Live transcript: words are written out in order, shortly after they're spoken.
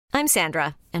I'm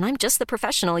Sandra, and I'm just the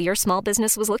professional your small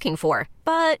business was looking for.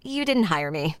 But you didn't hire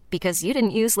me because you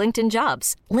didn't use LinkedIn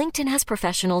Jobs. LinkedIn has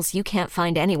professionals you can't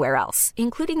find anywhere else,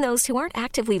 including those who aren't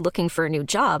actively looking for a new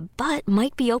job, but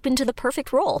might be open to the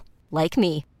perfect role, like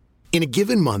me. In a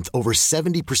given month, over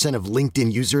 70% of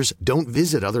LinkedIn users don't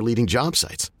visit other leading job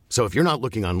sites. So if you're not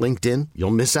looking on LinkedIn,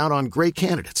 you'll miss out on great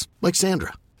candidates like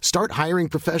Sandra. Start hiring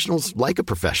professionals like a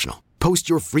professional. Post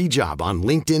your free job on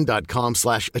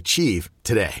linkedin.com/achieve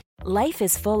today. Life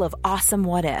is full of awesome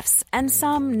what-ifs, and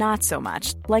some not so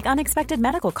much, like unexpected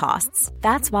medical costs.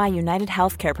 That's why United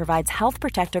Healthcare provides Health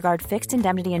Protector Guard fixed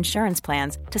indemnity insurance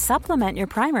plans to supplement your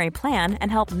primary plan and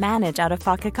help manage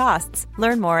out-of-pocket costs.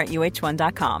 Learn more at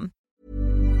uh1.com.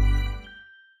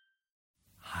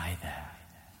 Hi there.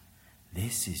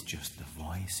 This is just the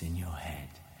voice in your head.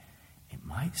 It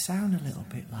might sound a little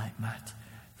bit like Matt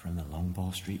from the Long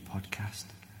Ball Street podcast,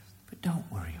 but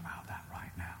don't worry about that right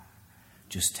now.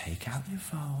 Just take out your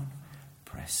phone,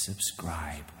 press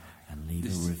subscribe, and leave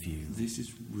a review. This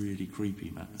is really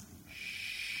creepy, Matt.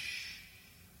 Shh.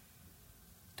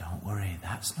 Don't worry,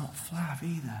 that's not Flav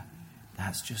either.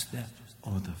 That's just the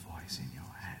other voice in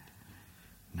your head.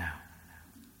 Now,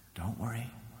 don't worry.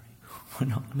 We're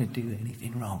not going to do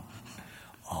anything wrong.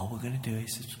 All we're going to do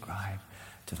is subscribe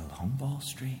to the Long Ball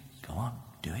Street. Go on,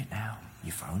 do it now.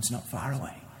 Your phone's not far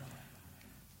away.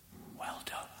 Well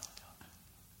done.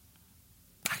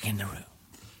 Back in the room.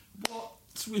 What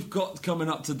we've got coming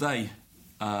up today,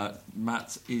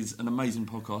 Matt, is an amazing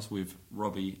podcast with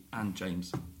Robbie and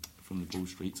James from the Ball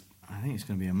Street. I think it's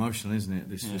going to be emotional, isn't it,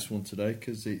 this one today,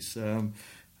 because it's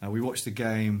we watched the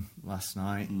game last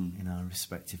night in our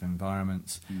respective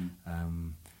environments.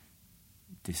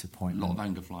 Disappointment. A lot of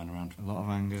anger flying around. A lot of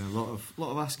anger, a lot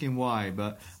of asking why.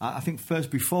 But I think first,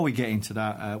 before we get into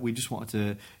that, we just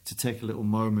wanted to take a little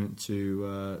moment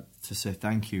to say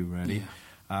thank you, really,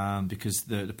 because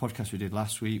the podcast we did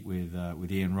last week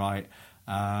with Ian Wright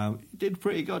did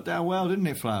pretty goddamn well, didn't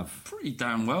it, Flav? Pretty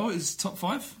damn well. It's top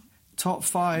 5. Top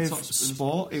 5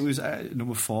 sport. It was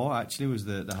number 4. Actually, was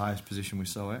the highest position we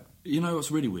saw it. You know what's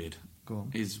really weird? Go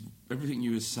on. Is everything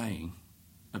you were saying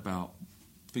about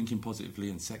thinking positively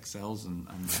and sex sells and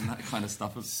that kind of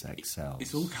stuff. Sex sells.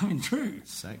 It's all coming true.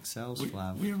 Sex sells,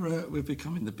 Flav. We're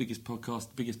becoming the biggest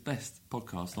best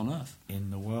podcast on earth in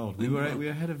the world. We were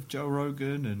ahead of Joe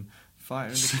Rogan and Fighter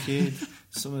and the Kid.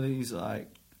 Some of these,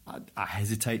 like, I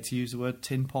hesitate to use the word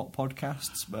tin pot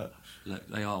podcasts, but look,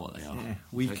 they are what they are. Yeah,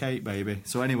 we Kate, baby.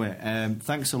 So anyway,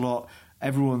 thanks a lot,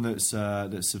 everyone that's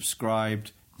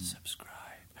subscribed.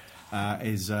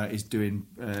 Is doing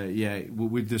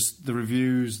with the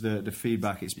reviews, the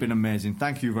feedback. It's been amazing.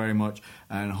 Thank you very much,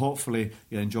 and hopefully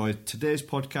you enjoyed today's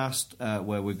podcast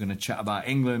where we're going to chat about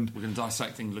England. We're going to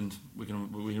dissect England. We're going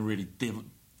to really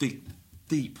dig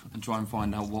deep and try and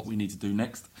find out what we need to do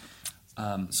next.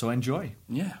 So enjoy.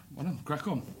 Yeah, well done. Crack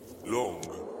on. Long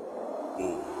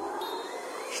Ball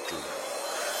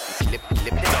Street. Lip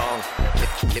it long,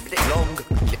 lip it long,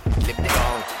 lip it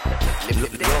long, lip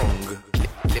it long.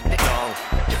 Lip it long,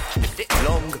 lip it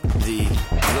long, the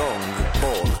Long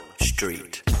Ball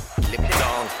Street. Lip it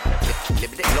long,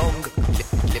 lip it long,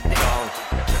 lip it long,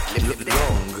 lip it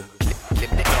long,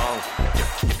 lip it long,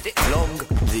 lip it long,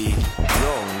 the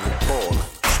Long Ball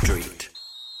Street.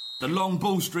 The Long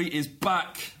Ball Street is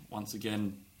back once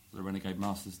again. The Renegade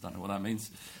Masters, don't know what that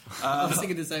means. I was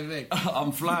thinking the same thing.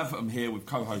 I'm Flav. I'm here with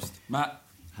co-host Matt.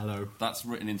 Hello. That's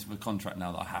written into the contract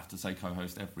now that I have to say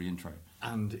co-host every intro.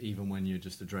 And even when you're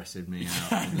just addressing me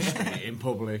out in the street, in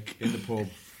public, in the pub.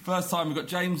 First time we've got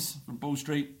James from Ball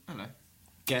Street. Hello.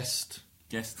 Guest.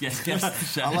 Guest.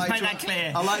 I like make that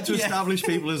clear. I like to establish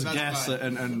people as guests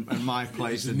and my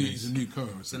place. He's a new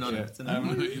co-host. He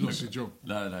lost his job.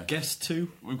 No. Guest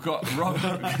 2. We've got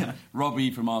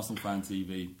Robbie from Arsenal Fan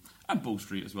TV and Ball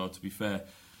Street as well, to be fair.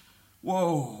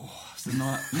 Whoa. It's the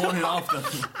night, morning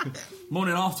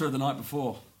after the night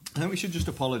before. I think we should just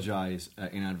apologise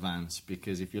in advance,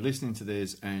 because if you're listening to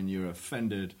this and you're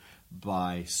offended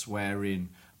by swearing,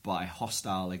 by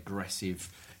hostile, aggressive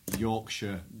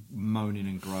Yorkshire moaning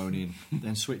and groaning,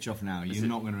 then switch off now. You're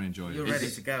not going to enjoy it. You're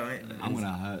ready to go, ain't you? I'm going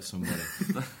to hurt somebody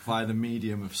via the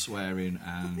medium of swearing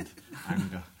and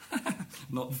anger.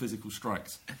 Not physical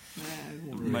strikes.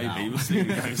 Maybe, we'll see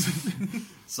how it goes.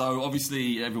 So,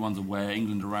 obviously, everyone's aware,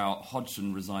 England are out.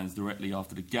 Hodgson resigns directly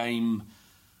after the game.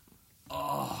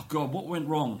 Oh, God, what went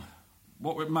wrong?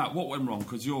 Matt, what went wrong?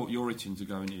 Because you're itching to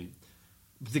go, aren't you?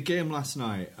 The game last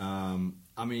night,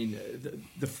 I mean,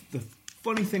 the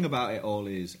funny thing about it all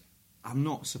is I'm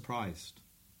not surprised.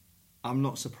 I'm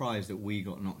not surprised that we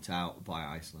got knocked out by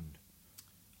Iceland.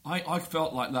 I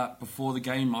felt like that before the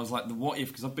game. I was like, the what if,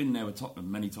 because I've been there with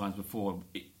Tottenham many times before.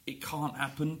 It can't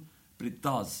happen, but it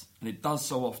does. And it does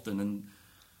so often. And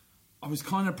I was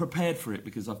kind of prepared for it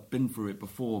because I've been through it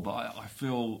before, but I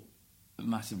feel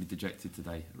massively dejected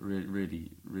today. Really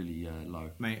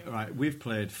low. Mate, right, we've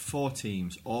played 4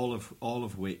 teams, all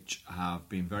of which have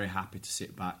been very happy to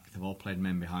sit back. They've all played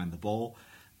men behind the ball.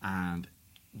 And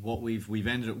what we've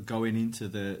ended up going into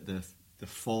the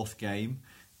 4th game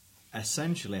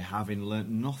essentially having learnt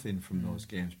nothing from those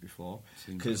games before,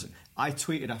 because I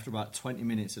tweeted after about 20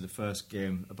 minutes of the first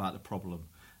game about the problem,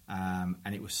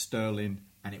 and it was Sterling,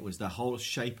 and it was the whole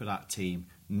shape of that team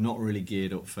not really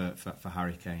geared up for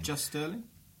Harry Kane. Just Sterling?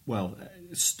 Well,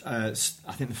 I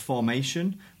think the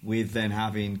formation with then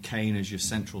having Kane as your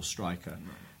central striker.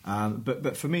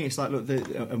 But for me, it's like, look,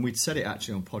 and we'd said it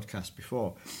actually on podcast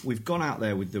before, we've gone out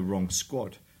there with the wrong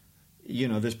squad. You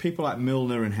know, there's people like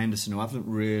Milner and Henderson who haven't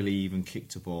really even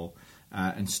kicked a ball,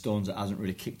 and Stones that hasn't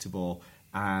really kicked a ball.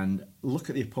 And look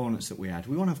at the opponents that we had.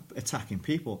 We want to have attacking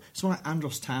people. Someone like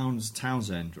Andros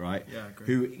Townsend, right? Yeah, I agree.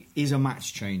 Who is a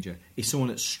match changer. He's someone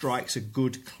that strikes a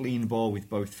good, clean ball with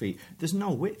both feet. There's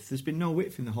no width. There's been no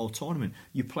width in the whole tournament.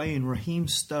 You're playing Raheem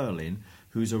Sterling,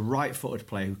 who's a right-footed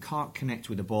player who can't connect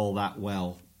with the ball that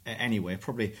well. Anyway,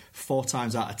 probably 4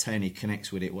 times out of 10 he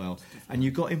connects with it well, and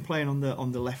you've got him playing on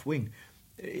the left wing.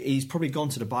 He's probably gone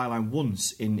to the byline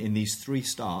once in these 3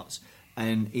 starts,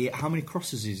 and how many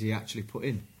crosses has he actually put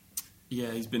in?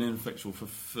 Yeah, he's been ineffectual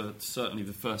for certainly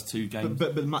the first 2 games.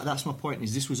 But that's my point.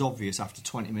 Is this was obvious after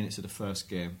 20 minutes of the first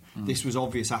game. This was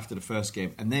obvious after the first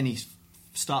game, and then he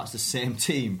starts the same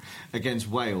team against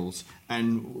Wales,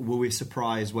 and were we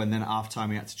surprised when then at half-time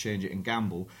he had to change it and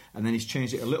gamble, and then he's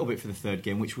changed it a little bit for the third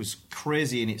game, which was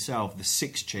crazy in itself, the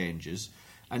 6 changes,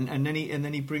 and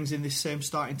then he brings in this same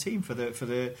starting team for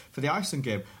the Iceland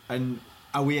game. And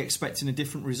are we expecting a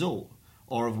different result,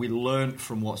 or have we learnt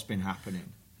from what's been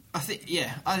happening? I think,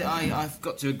 yeah, I've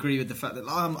got to agree with the fact that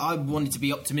I wanted to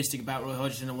be optimistic about Roy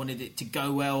Hodgson. I wanted it to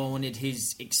go well. I wanted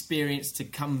his experience to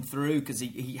come through, because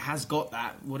he has got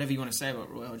that, whatever you want to say about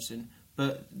Roy Hodgson.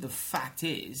 But the fact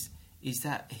is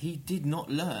that he did not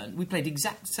learn. We played it was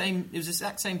the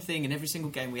exact same thing in every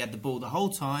single game. We had the ball the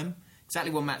whole time,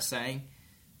 exactly what Matt's saying,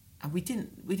 and we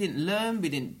didn't learn. We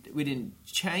didn't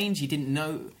change. He didn't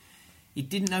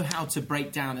know how to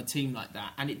break down a team like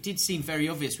that, and it did seem very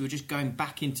obvious. We were just going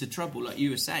back into trouble, like you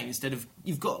were saying. Instead of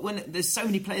when there's so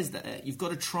many players there, you've got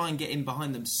to try and get in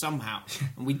behind them somehow.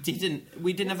 And we didn't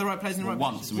have the right players in the right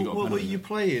once. position. You're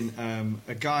playing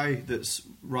a guy that's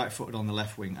right-footed on the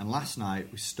left wing, and last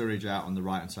night with Sturridge out on the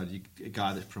right-hand side, a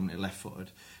guy that's prominently left-footed.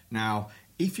 Now,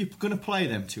 if you're going to play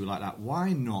them 2 like that,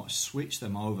 why not switch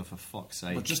them over, for fuck's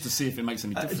sake? Well, just to see if it makes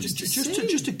any difference.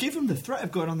 Just to give them the threat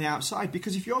of going on the outside,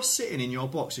 because if you're sitting in your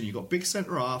box and you've got big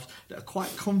centre-halves that are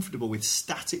quite comfortable with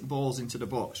static balls into the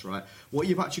box, right, what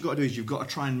you've actually got to do is you've got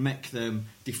to try and make them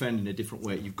defend in a different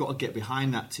way. You've got to get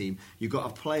behind that team. You've got to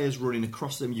have players running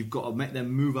across them. You've got to make them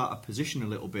move out of position a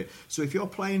little bit. So if you're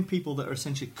playing people that are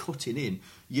essentially cutting in,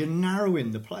 you're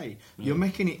narrowing the play. You're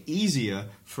making it easier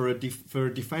for a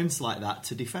defence like that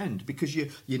to defend, because you're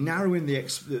narrowing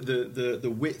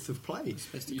the width of play.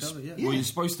 Well, you're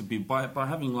supposed to be by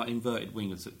having like inverted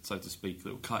wingers, so to speak, that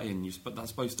will cut in. But that's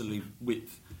supposed to leave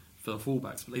width for the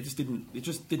fullbacks. But they just didn't. It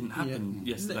just didn't happen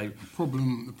yesterday. The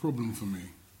problem for me,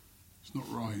 it's not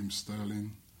Raheem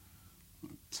Sterling,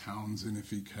 not Townsend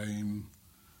if he came,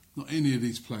 not any of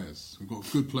these players. We've got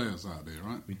good players out there,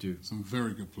 right? We do. Some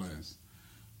very good players.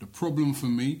 The problem for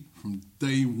me from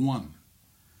day one,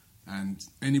 and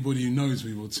anybody who knows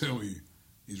me will tell you,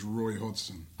 is Roy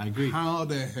Hodgson. I agree. How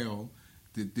the hell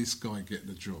did this guy get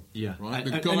the job? Yeah, right.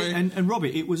 And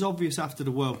Robbie, it was obvious after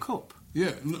the World Cup.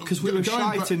 Yeah, because we were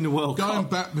shite in the World Cup. Going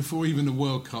back before even the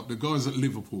World Cup, the guys at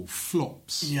Liverpool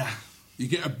flops. Yeah, you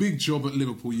get a big job at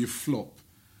Liverpool, you flop.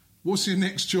 What's your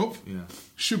next job? Yeah,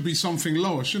 should be something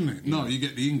lower, shouldn't it? No, you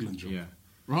get the England job. Yeah,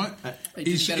 right.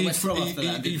 He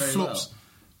flops. Well.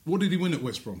 What did he win at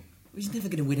West Brom? He's never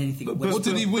going to win anything. What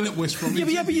did he win at West Brom? But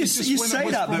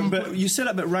you say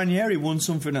that, but Ranieri won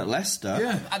something at Leicester.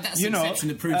 Yeah, that's the exception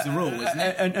that proves the rule, isn't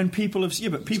it? And people have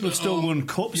still won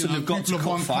cups and they've got to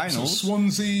cup finals.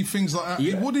 Swansea, things like that.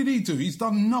 Yeah. What did he do? He's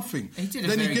done nothing. He did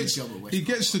a very good job at West Brom. He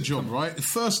gets the job, right? The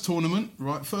first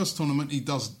tournament, he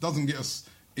doesn't get us.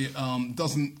 It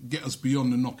doesn't get us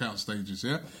beyond the knockout stages.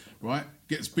 Yeah, right.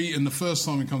 Gets beaten the first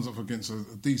time he comes up against a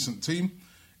decent team.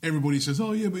 Everybody says,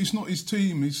 oh, yeah, but it's not his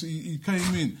team. He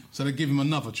came in. So they give him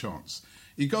another chance.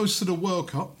 He goes to the World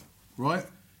Cup, right?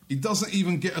 He doesn't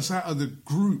even get us out of the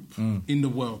group in the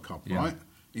World Cup, right?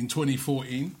 In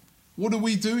 2014. What do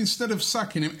we do? Instead of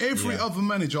sacking him, every other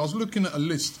manager, I was looking at a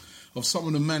list of some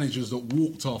of the managers that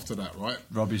walked after that, right?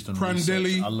 Robbie's done Prandelli.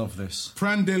 research. I love this.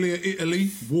 Prandelli at Italy,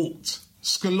 walked.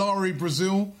 Scolari,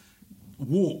 Brazil,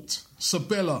 walked.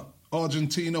 Sabella,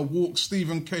 Argentina, walked.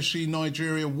 Stephen Keshi,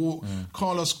 Nigeria, walked.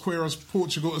 Carlos Queiroz,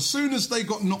 Portugal. As soon as they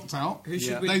got knocked out, they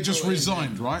just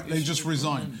resigned, right? They just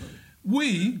resigned.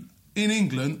 We, in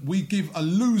England, we give a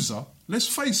loser. Let's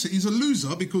face it, he's a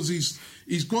loser because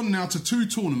he's gone now to 2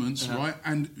 tournaments, right?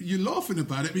 And you're laughing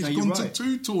about it, but he's gone to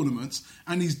 2 tournaments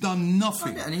and he's done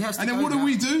nothing. And, he has to and then what do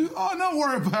we do? Oh, don't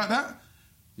worry about that.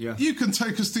 Yeah. You can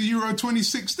take us to Euro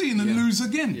 2016 and lose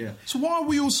again. Yeah. So why are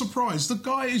we all surprised? The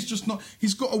guy is just not...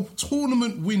 He's got a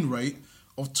tournament win rate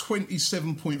of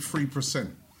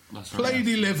 27.3%. That's Played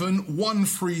 11, won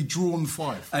 3, drawn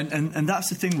 5. And that's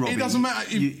the thing, Robbie. It doesn't matter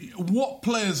what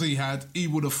players he had. He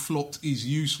would have flopped. He's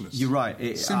useless. You're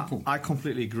right. Simple. I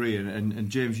completely agree. And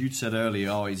James, you'd said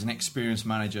earlier, he's an experienced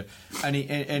manager, and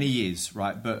he is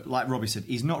right. But like Robbie said,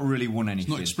 he's not really won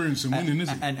anything. He's not experienced in winning, is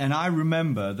he? And I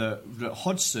remember that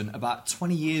Hodgson about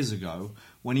 20 years ago,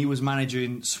 when he was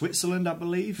managing Switzerland, I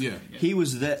believe, he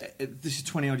was there. This is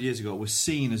 20 odd years ago. Was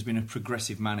seen as being a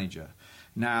progressive manager.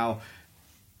 Now,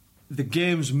 the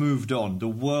game's moved on. The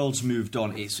world's moved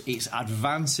on. It's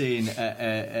advancing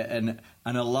at an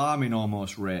alarming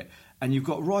almost rate. And you've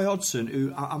got Roy Hodgson,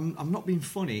 who I'm not being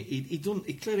funny. He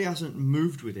clearly hasn't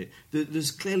moved with it.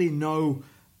 There's clearly no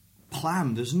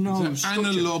plan. There's no an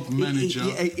analog manager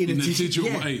in a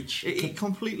digital age. It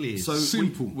completely is. So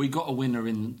simple. We got a winner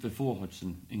before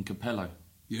Hodgson in Capello.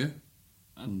 Yeah.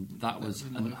 And that was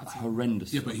a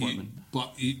horrendous appointment.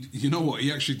 But you know what?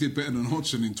 He actually did better than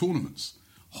Hodgson in tournaments.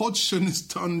 Hodgson has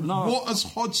done... What has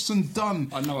Hodgson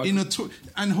done?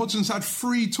 And Hodgson's had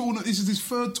 3 tournaments. This is his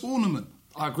 3rd tournament.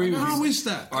 I agree with you. How is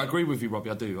that? I agree with you, Robbie.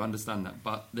 I do. I understand that.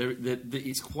 But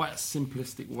it's quite a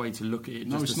simplistic way to look at it.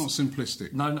 No, it's not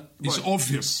simplistic. No, it's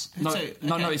obvious. No,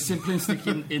 it's simplistic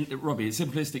in Robbie. It's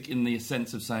simplistic in the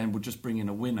sense of saying we'll just bring in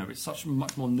a winner. It's such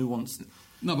much more nuanced.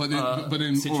 No, but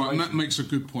then all right, Matt makes a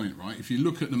good point, right? If you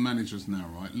look at the managers now,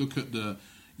 right, look at the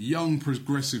young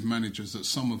progressive managers that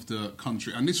some of the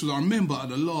country, and this was, I remember at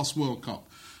the last World Cup,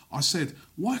 I said,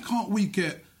 why can't we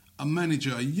get a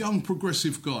manager, a young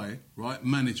progressive guy, right,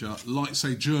 manager, like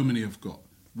say Germany have got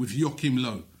with Joachim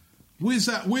Löw? Where's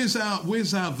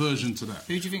our version to that?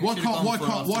 Who do you think why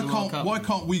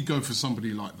can't we go for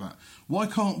somebody like that? Why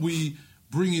can't we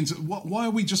bring into why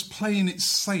are we just playing it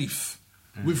safe?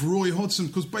 With Roy Hodgson,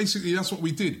 because basically that's what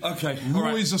we did. Okay,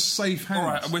 Roy's a safe hand. All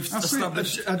right, we've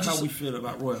established how we feel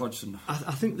about Roy Hodgson.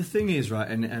 I think the thing is, right,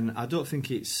 and I don't think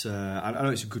it's... I know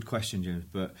it's a good question, James,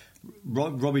 but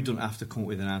Robbie doesn't have to come up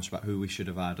with an answer about who we should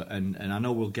have had, and I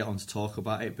know we'll get on to talk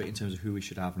about it, but in terms of who we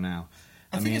should have now...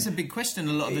 I think it's a big question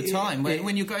a lot of the time.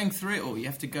 When you're going through it all, you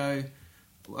have to go...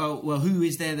 Well, who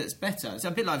is there that's better? It's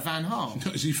a bit like Van Gaal.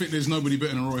 Do you think there's nobody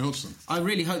better than Roy Hodgson? I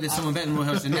really hope there's someone better than Roy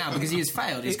Hodgson now, because he has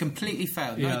failed. He's completely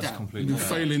failed, no doubt. They've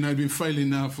been failing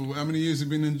now for how many years have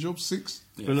been in the job? 6?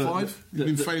 Yeah. 5? They've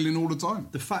been failing all the time.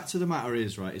 The fact of the matter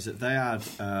is, right, is that they had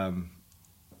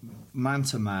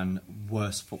man-to-man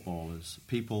worse footballers,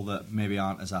 people that maybe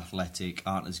aren't as athletic,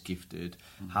 aren't as gifted,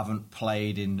 haven't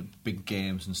played in big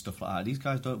games and stuff like that. These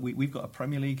guys don't... We've got a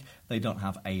Premier League, they don't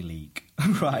have a league,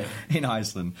 right, in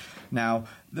Iceland. Now,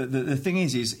 the thing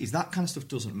is that kind of stuff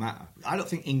doesn't matter. I don't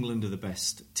think England are the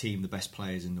best team, the best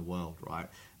players in the world, right,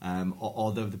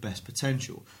 or they're the best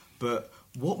potential. But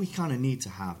what we kind of need to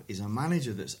have is a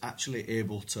manager that's actually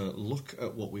able to look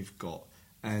at what we've got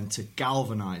and to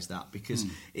galvanise that, because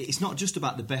it's not just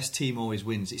about the best team always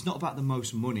wins. It's not about the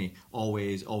most money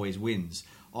always wins,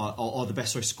 or the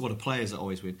best squad of players that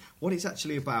always win. What it's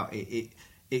actually about,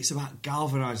 it's about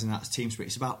galvanising that team spirit.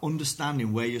 It's about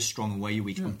understanding where you're strong and where you're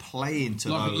weak and playing to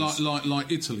those.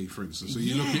 Like Italy, for instance. So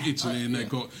you look at Italy and they've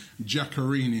got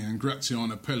Giaccherini and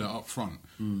Graziano Pella up front,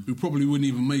 who probably wouldn't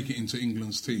even make it into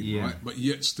England's team, right? But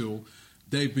yet still...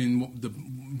 They've been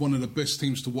one of the best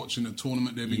teams to watch in the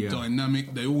tournament. They've been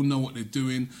dynamic. They all know what they're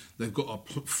doing. They've got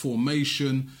a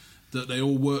formation that they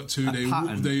all work to. They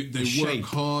work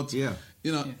hard. Yeah.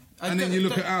 You know. And then you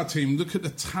look at our team. Look at the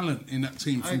talent in that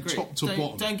team from top to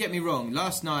bottom. Don't get me wrong.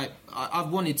 Last night, I've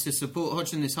wanted to support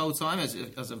Hodgson this whole time,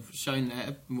 as I've shown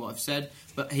there and what I've said.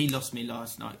 But he lost me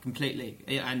last night completely,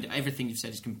 and everything you've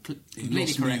said is completely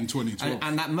correct. Me in 2012.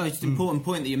 And that most important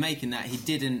point that you're making, that he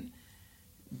didn't.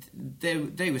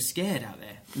 They were scared out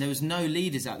there. There was no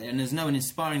leaders out there, and there's no one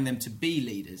inspiring them to be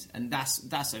leaders, and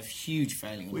that's a huge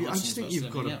failing. I just think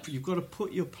you've got to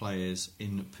put your players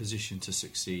in a position to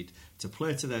succeed, to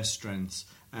play to their strengths,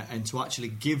 and to actually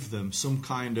give them some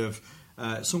kind of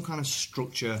some kind of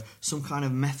structure, some kind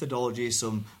of methodology,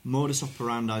 some modus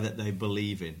operandi that they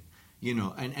believe in. You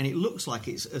know, and it looks like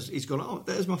it's gone, oh,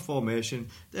 there's my formation,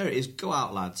 there it is, go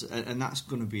out, lads, and that's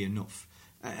going to be enough.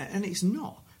 And it's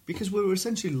not, because we were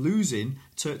essentially losing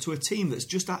to a team that's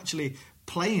just actually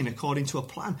playing according to a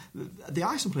plan. The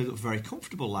Iceland players looked very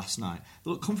comfortable last night. They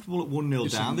looked comfortable at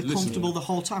 1-0 down. They're comfortable the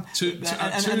whole time. But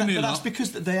that's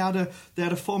because they had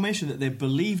a formation that they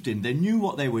believed in. They knew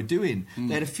what they were doing.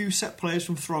 They had a few set players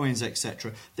from throw-ins,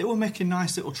 etc. They were making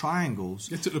nice little triangles.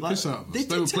 They took the piss out of us.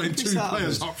 They were playing 2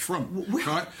 players up front.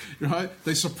 Right?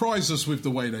 They surprised us with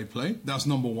the way they play. That's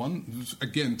number one.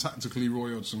 Again, tactically,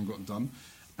 Roy Hodgson got done.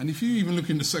 And if you even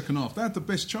look in the second half, they had the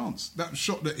best chance. That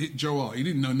shot that hit Joe Hart, he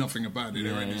didn't know nothing about it.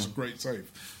 It's a great save.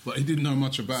 But he didn't know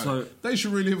much about it. They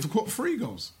should really have got 3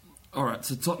 goals. All right,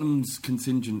 so Tottenham's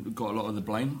contingent got a lot of the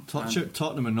blame.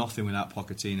 Tottenham are nothing without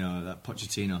Pochettino.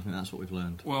 I think that's what we've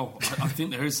learned. Well, I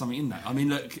think there is something in that. I mean,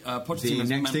 look, Pochettino's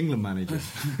the next England manager.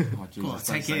 I'll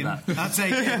take him. I'll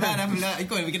take him, man.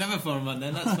 We can have a forum on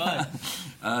then, that's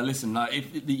fine. Listen,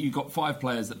 if you got 5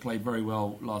 players that played very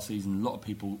well last season, a lot of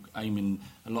people aiming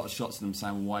a lot of shots at them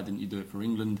saying, well, why didn't you do it for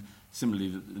England?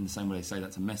 Similarly, in the same way they say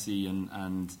that to Messi,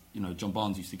 and you know, John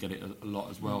Barnes used to get it a lot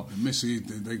as well. Messi,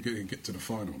 they get to the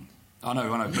final. I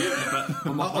know.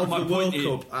 But my point is,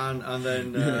 Cup and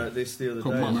then this the other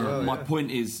day. My point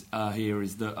is here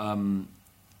is that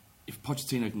if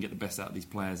Pochettino can get the best out of these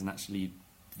players and actually,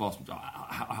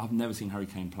 I've never seen Harry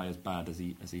Kane play as bad as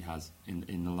he has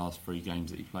in the last 3 games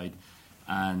that he played,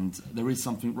 and there is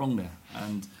something wrong there.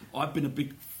 And I'm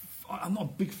not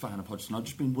a big fan of Pochettino. I've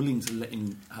just been willing to let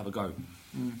him have a go,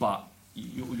 but.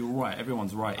 You're right.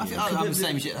 Everyone's right here. I'm the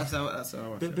same shit. That's how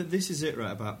I but this is it,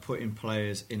 right? About putting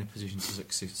players in a position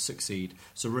to succeed.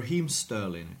 So Raheem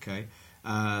Sterling, okay.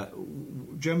 Do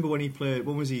you remember when he played?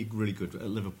 When was he really good at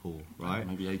Liverpool? Right,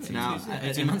 maybe 18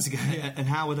 months ago. And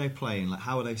how were they playing? Like,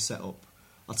 how were they set up?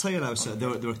 I'll tell you now. So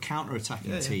they're a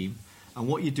counter-attacking team. And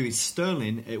what you do is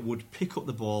Sterling would pick up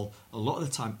the ball a lot of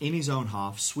the time in his own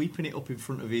half, sweeping it up in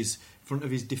front of his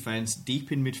defence,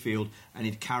 deep in midfield, and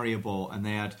he'd carry a ball. And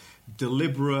they had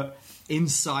deliberate,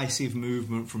 incisive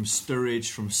movement from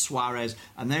Sturridge, from Suarez,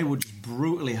 and they would just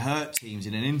brutally hurt teams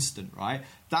in an instant, right?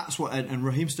 That's what, and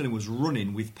Raheem Sterling was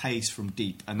running with pace from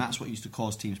deep, and that's what used to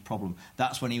cause teams problem.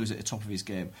 That's when he was at the top of his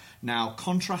game. Now,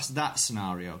 contrast that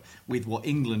scenario with what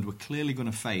England were clearly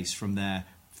going to face from their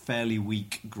fairly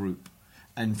weak group.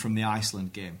 And from the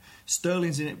Iceland game,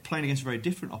 Sterling's playing against a very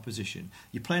different opposition.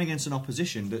 You're playing against an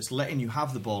opposition that's letting you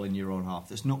have the ball in your own half,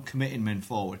 that's not committing men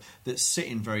forward, that's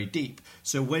sitting very deep.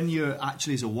 So when you're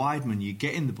actually as a wide man, you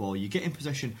get in the ball, you get in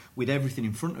possession with everything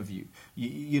in front of you.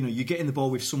 You get in the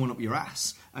ball with someone up your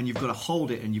ass, and you've got to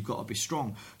hold it and you've got to be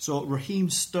strong. So Raheem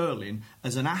Sterling,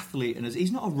 as an athlete, and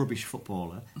he's not a rubbish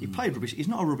footballer. He played rubbish. He's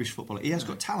not a rubbish footballer. He has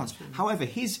got talent. However,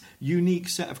 his unique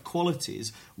set of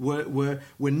qualities were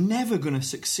never going to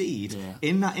succeed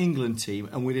in that England team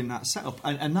and within that setup,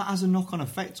 and that has a knock-on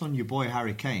effect on your boy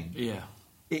Harry Kane. Yeah.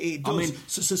 It does. I mean,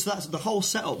 so that's the whole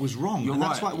setup was wrong, and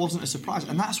that's why it wasn't a surprise.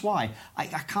 And that's why I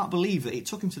can't believe that it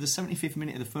took him to the 75th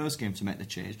minute of the first game to make the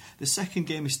change. The second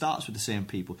game he starts with the same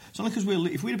people. It's only because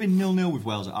if we'd have been 0-0 with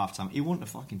Wales at half time, he wouldn't have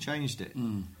fucking changed it.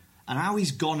 And how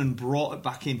he's gone and brought it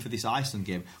back in for this Iceland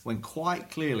game when quite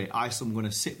clearly Iceland were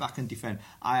going to sit back and defend,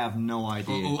 I have no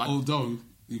idea. Although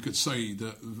you could say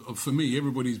that for me,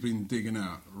 everybody's been digging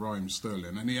out Raheem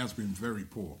Sterling, and he has been very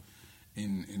poor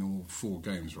in all 4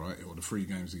 games, right, or the 3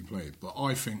 games he played. But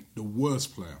I think the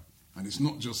worst player, and it's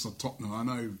not just a Tottenham, I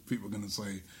know people are going to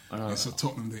say it's a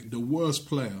Tottenham thing, the worst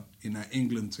player in that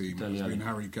England team has been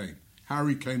Harry Kane.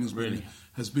 Harry Kane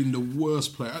has been the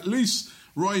worst player. At least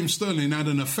Raheem Sterling had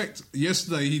an effect.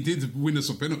 Yesterday he did win us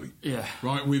a penalty. Yeah.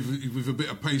 Right, with a bit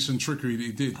of pace and trickery that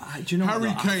he did. Do you know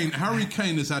Harry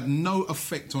Kane has had no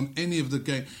effect on any of the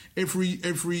game.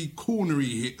 Every corner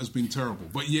he hit has been terrible,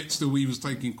 but yet still he was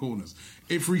taking corners.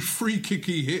 Every free kick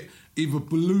he hit either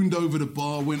ballooned over the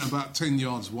bar, went about 10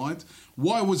 yards wide.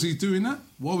 Why was he doing that?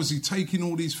 Why was he taking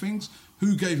all these things?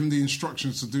 Who gave him the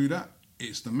instructions to do that?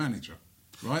 It's the manager,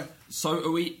 right? So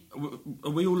are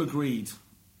we all agreed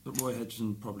that Roy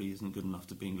Hodgson probably isn't good enough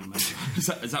to be England manager?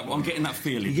 is that what I'm getting that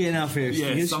feeling? You're getting that feeling.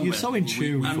 Yeah, you're so in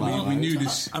tune with that. We knew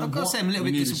this. And I've got to say, I'm a little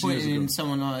bit disappointed in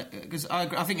someone like, because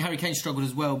I think Harry Kane struggled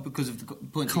as well because of the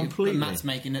point that Matt's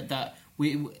making that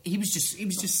he was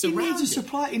just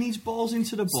surrounded. He needs balls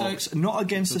into the box, not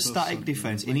against a static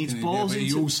defence. He needs balls into.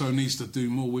 He also needs to do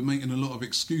more. We're making a lot of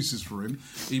excuses for him.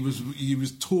 He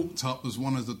was talked up as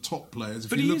one of the top players.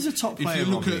 But he is a top player.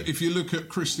 If you look at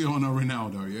Cristiano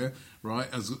Ronaldo, right,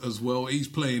 as well, he's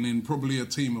playing in probably a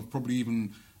team of probably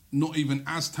even not even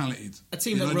as talented. A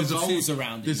team that revolves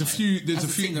around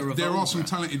him. There are some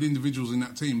talented individuals in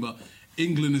that team, but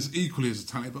England is equally as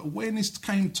talented. But when it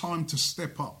came time to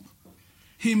step up,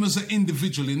 him as an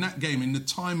individual in that game, in the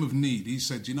time of need, he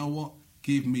said, you know what,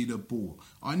 give me the ball.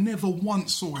 I never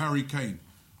once saw Harry Kane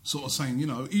sort of saying, you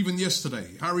know, even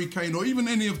yesterday, Harry Kane or even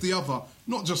any of the other,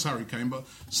 not just Harry Kane, but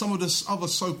some of the other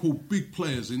so-called big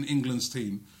players in England's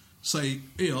team say,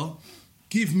 here,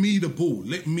 give me the ball,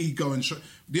 let me go and show.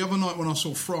 The other night when I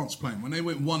saw France playing, when they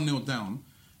went 1-0 down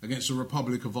against the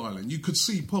Republic of Ireland, you could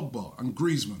see Pogba and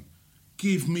Griezmann,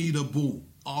 give me the ball,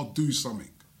 I'll do something.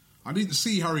 I didn't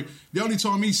see Harry. The only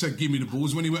time he said give me the ball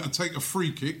was when he went to take a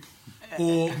free kick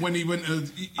or when he went to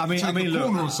take a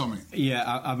corner or something.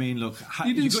 Yeah, I mean, look,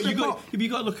 you've got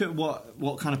to look at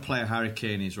what kind of player Harry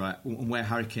Kane is, right, and where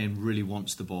Harry Kane really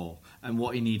wants the ball and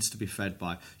what he needs to be fed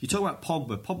by. You talk about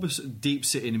Pogba. Pogba's deep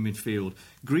sitting in midfield.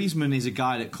 Griezmann is a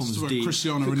guy that comes deep.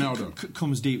 Cristiano Ronaldo.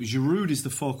 Comes deep. Giroud is the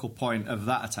focal point of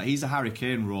that attack. He's a Harry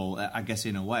Kane role, I guess,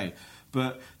 in a way.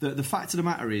 But the fact of the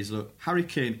matter is, look, Harry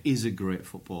Kane is a great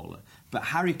footballer. But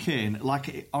Harry Kane,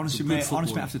 honestly, mate,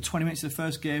 after 20 minutes of the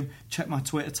first game, check my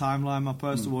Twitter timeline, my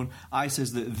personal one, I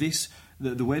says that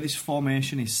the way this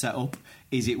formation is set up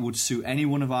is it would suit any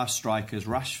one of our strikers,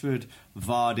 Rashford,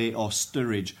 Vardy or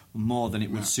Sturridge, more than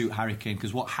it would suit Harry Kane.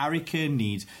 Because what Harry Kane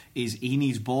needs is he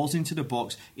needs balls into the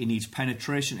box, he needs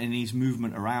penetration and he needs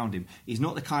movement around him. He's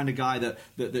not the kind of guy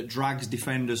that drags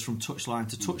defenders from touchline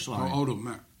to touchline. Hold on,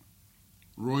 Matt.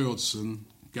 Roy Hodgson,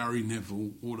 Gary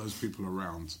Neville, all those people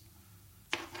around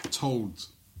told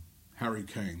Harry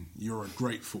Kane, you're a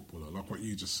great footballer, like what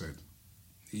you just said.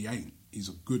 He ain't. He's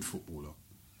a good footballer.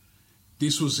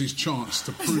 This was his chance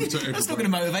to prove to everybody. That's not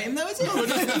going to motivate him, though, is it?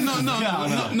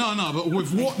 No. But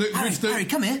with what... Harry,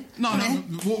 come here.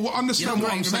 Understand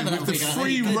what I'm saying. With the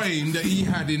free reign that he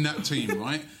had in that team,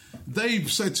 right?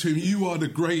 They've said to him, you are the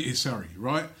greatest, Harry,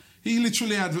 right? He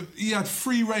literally had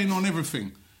free reign on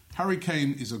everything. Harry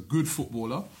Kane is a good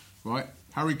footballer, right?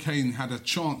 Harry Kane had a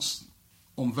chance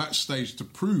on that stage to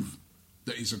prove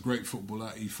that he's a great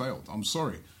footballer. He failed. I'm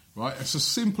sorry, right? It's as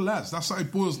simple as. That's how it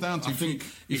boils down to. I think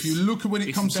if you look at when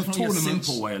it comes to tournaments, a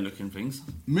simple way of looking at things.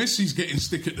 Messi's getting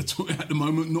stick at the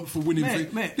moment, not for winning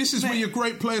things. This is where your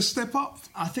great players step up.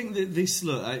 I think that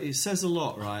it says a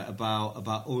lot, right,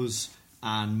 about us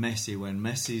and Messi when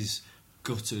Messi's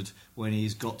gutted when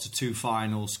he's got to 2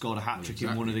 finals, scored a hat-trick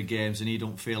in one of the games and he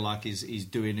don't feel like he's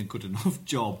doing a good enough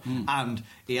job. And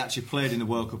he actually played in the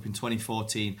World Cup in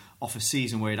 2014 off a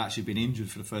season where he'd actually been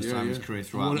injured for the first time in his career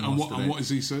throughout. And what has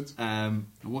he said? I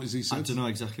don't know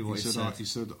exactly what he said. He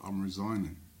said, I'm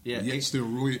resigning. Yeah, yet still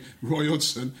Roy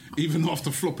Hodgson, even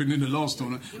after flopping in the last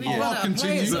tournament, I'll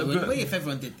continue. If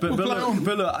everyone did that.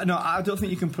 But look, no, I don't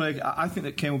think you can play. I think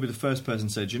that Kane will be the first person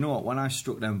to say, do you know what, when I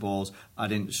struck them balls, I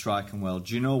didn't strike them well.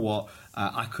 Do you know what,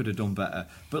 I could have done better.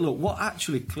 But look, what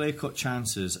actually clear-cut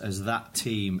chances has that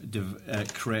team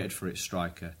created for its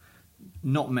striker?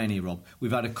 Not many, Rob.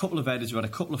 We've had a couple of headers, we've had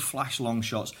a couple of flash long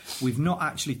shots. We've not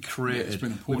actually created,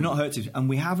 we've not hurt teams. And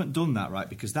we haven't done that, right,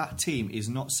 because that team is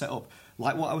not set up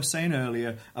like what I was saying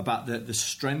earlier about the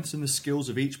strengths and the skills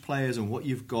of each player and what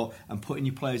you've got and putting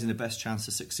your players in the best chance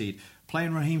to succeed.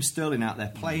 Playing Raheem Sterling out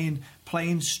there, playing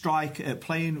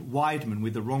Weidman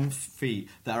with the wrong feet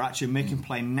that are actually making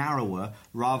play narrower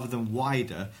rather than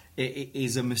wider, it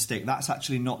is a mistake. That's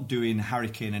actually not doing Harry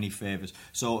Kane any favours.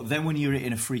 So then when you're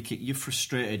in a free kick, you're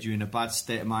frustrated, you're in a bad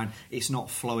state of mind, it's not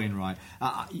flowing right.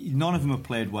 None of them have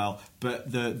played well,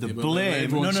 but the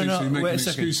blame... No, wait a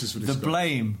second. The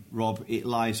blame, Rob, it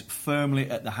lies firmly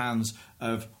at the hands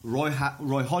of Roy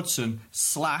Hodgson /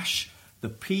 the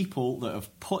people that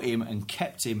have put him and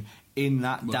kept him in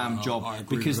that damn job.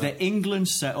 Because the England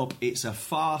setup, it's a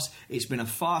farce. It's been a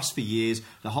farce for years.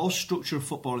 The whole structure of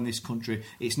football in this country,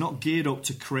 it's not geared up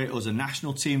to create us a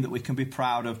national team that we can be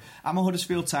proud of. I'm a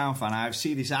Huddersfield Town fan. I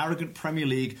see this arrogant Premier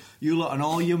League, you lot and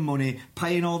all your money,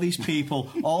 paying all these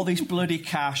people, all this bloody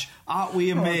cash. Aren't we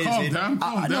amazing? Calm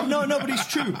down. No, but it's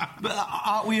true. But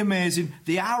aren't we amazing?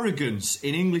 The arrogance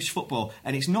in English football,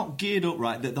 and it's not geared up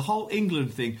right. The whole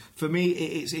England thing, for me,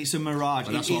 it's a mirage.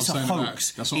 It's a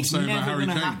hoax. It's never going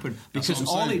to happen because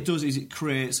all it does is it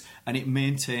creates and it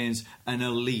maintains an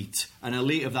elite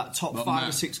of that top 5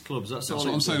 or 6 clubs. That's all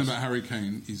what I'm saying about Harry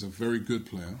Kane. He's a very good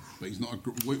player, but he's not.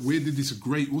 Where did this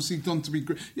great? What's he done to be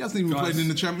great? He hasn't even played in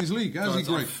the Champions League. How's he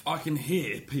great? I can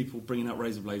hear people bringing up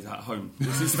razor blades at home.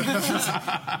 I'm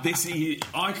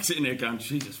sitting there going,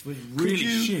 Jesus, we're really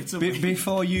shit.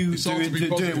 Before you do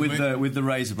it with the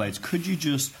razor blades, could you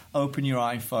just open your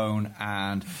iPhone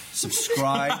and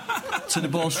subscribe to the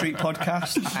Ball Street Week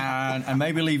podcast and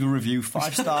maybe leave a review,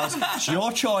 5 stars. It's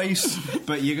your choice,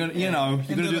 but you're gonna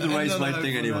do the razor blade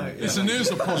thing anyway. Listen,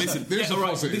 there's a positive. There's a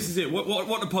positive. This is it.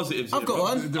 What the positives? I've got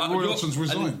one. The Roy Hodgson's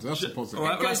resigned. That's a positive. All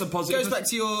right, that's a positive. Goes back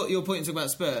to your point about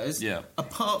Spurs. Yeah.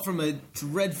 Apart from a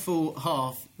dreadful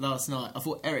half last night, I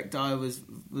thought Eric Dyer was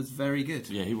very good.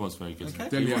 Yeah, he was very good. Okay.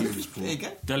 Dele Alli was poor. There you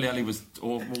go. Dele Alli was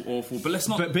awful. But let's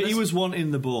not. But he was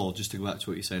wanting the ball, just to go back to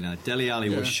what you say now. Dele Alli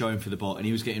was showing for the ball, and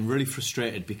he was getting really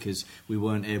frustrated because we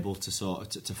weren't able to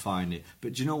to find it.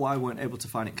 But do you know why we weren't able to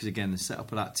find it? Because, again, the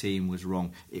setup of that team was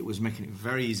wrong. It was making it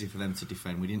very easy for them to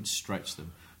defend. We didn't stretch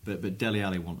them. But Dele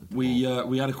Alli wanted the ball.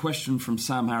 We had a question from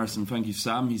Sam Harrison. Thank you,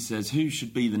 Sam. He says, who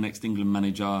should be the next England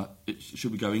manager?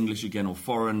 Should we go English again or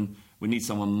foreign? We need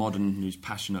someone modern who's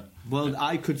passionate. Well,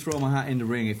 I could throw my hat in the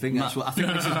ring. I think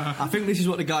this is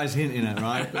what the guy's hinting at,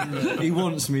 right? He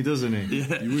wants me, doesn't he?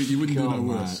 Yeah. You wouldn't do no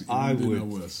worse. I would. No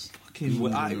worse.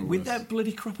 With that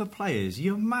bloody crop of players,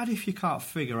 you're mad if you can't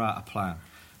figure out a plan.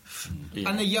 Yeah.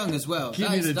 And they're young as well.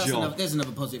 Give me the job. There's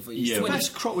another positive for you. Yeah, the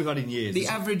best crop we've had in years. The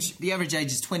average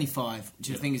age is 25, which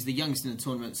I think is the youngest in the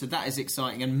tournament. So that is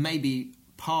exciting, and maybe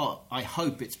I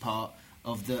hope it's part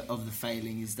of the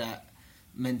failing is that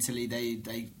mentally they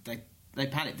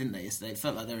panicked, didn't they? Yesterday, it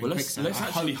felt like they were in quicksand.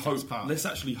 Let's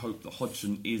actually hope that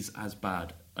Hodgson is as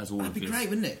bad as all of this. That'd be great,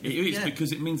 wouldn't it? It is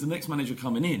because it means the next manager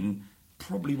coming in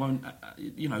probably won't,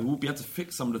 will be able to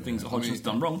fix some of the things that Hodgson's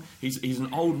done wrong. He's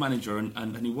an old manager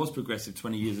and he was progressive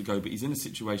 20 years ago, but he's in a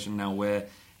situation now where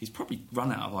he's probably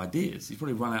run out of ideas. He's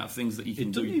probably run out of things that he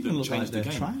can do to change the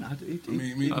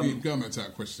game. Going back to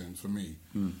that question for me,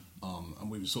 and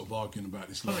we were sort of arguing about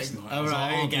this last night. Oh,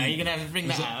 right, you're going to have to bring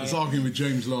that out. I was arguing with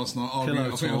James last night. I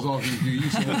think I was arguing with you.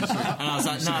 And I was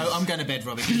like, no, I'm going to bed,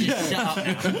 Robbie. Shut up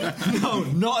now. No,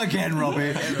 not again,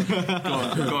 Robbie.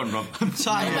 Go on, Rob. I'm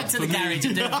tired. Go back to the garage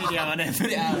and do a video and then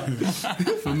put it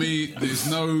out. For me, there's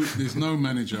no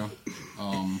manager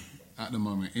at the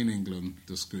moment in England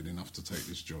that's good enough to take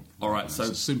this job. All right, so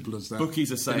it's as simple as that.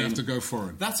 Bookies are saying you have to go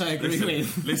foreign. That I agree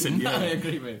with. Listen, yeah. That I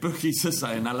agree with. Bookies are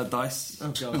saying Allardyce.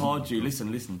 Pardew.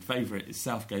 Listen. Favourite is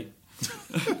Southgate.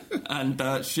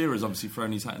 And Shearer's obviously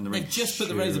thrown his hat in the ring. They've just put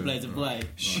the razor blades in play.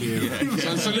 Shearer.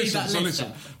 So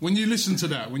listen. When you listen to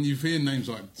that, when you hear names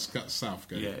like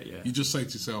Southgate, you just say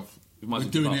to yourself, we're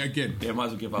doing it again. Yeah, might as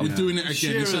well give up. We're doing it again.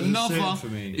 Shearer's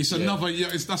It's another.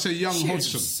 That's a young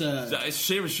Hodgson.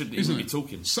 Shearer shouldn't even be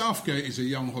talking. Southgate is a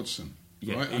young Hodgson.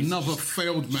 Yeah, right? Another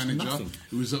failed manager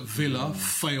who was at Villa,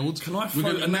 failed. Can I throw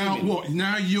a name in? What?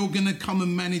 Now you're going to come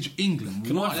and manage England.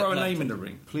 Can I throw a name in the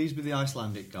ring? Please be the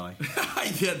Icelandic guy.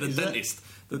 Yeah, the dentist.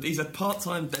 He's a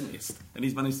part-time dentist, and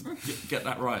he's managed to get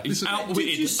that right. He's outwitted.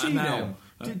 Did you see them?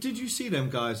 Did you see them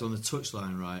guys on the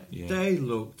touchline? Right, yeah. They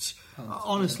looked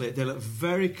honestly. They looked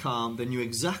very calm. They knew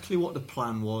exactly what the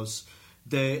plan was.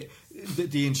 The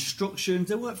instructions,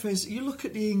 they weren't facing. You look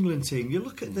at the England team, you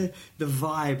look at the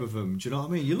vibe of them. Do you know what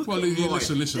I mean? You look at Roy.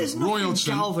 Listen. Roy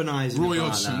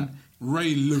Hodgson,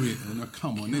 Ray Lewington.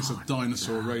 Come on, there's a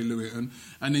dinosaur, Ray Lewington,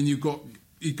 and then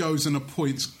he goes and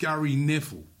appoints Gary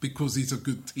Neville because he's a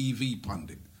good TV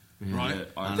pundit. Right?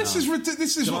 Yeah, this is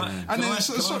ridiculous. And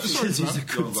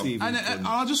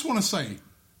I just want to say,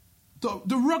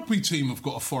 the rugby team have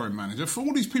got a foreign manager. For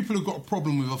all these people who've got a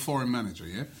problem with a foreign manager,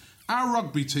 yeah? Our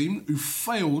rugby team, who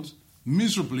failed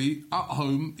miserably at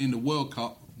home in the World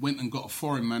Cup, went and got a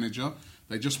foreign manager.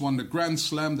 They just won the Grand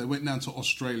Slam. They went down to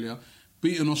Australia,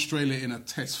 beaten Australia in a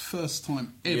test, first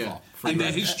time ever in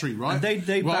their history, right? And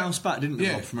they bounced back, didn't they,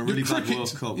 Rob, from a really bad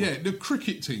World Cup? Yeah, the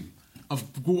cricket team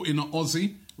have brought in an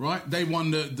Aussie, right? They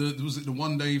won the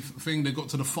one-day thing. They got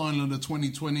to the final of the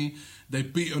 2020. They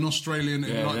beat an Australian.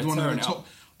 One of the top.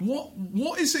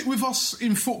 What is it with us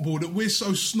in football that we're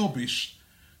so snobbish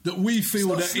that we feel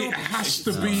that it has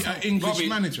to be an English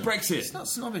manager? Brexit. It's not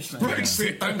snobbish, man.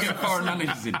 Brexit. Don't get foreign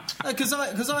managers in. Because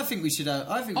I think we should.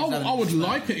 I would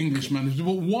like an English manager,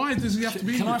 but why does he have to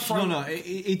be English? No,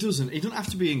 it doesn't. He doesn't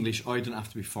have to be English, or he doesn't have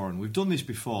to be foreign. We've done this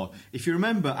before. If you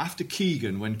remember, after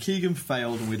Keegan, when Keegan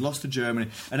failed and we'd lost to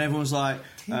Germany, and everyone was like,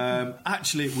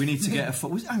 actually, we need to get a...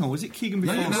 Hang on, was it Keegan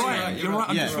before? You're right.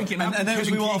 I'm just thinking... And then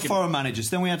we want a foreign manager. So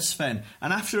then we had Sven.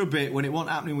 And after a bit, when it wasn't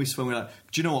happening with Sven, we were like,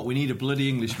 do you know what? We need a bloody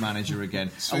English manager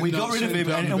again. And we got rid of him.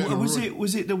 And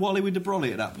was it the Wally with the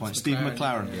Brolly at that point? Steve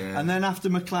McLaren. Yeah. And then after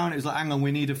McLaren, it was like, hang on,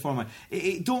 we need a foreign manager.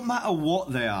 It don't matter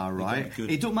what they are, right?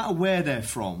 It don't matter where they're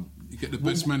from. You get the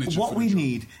best manager. What we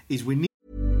need is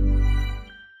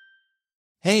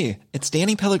Hey, it's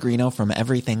Danny Pellegrino from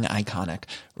Everything Iconic.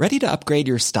 Ready to upgrade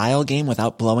your style game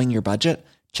without blowing your budget?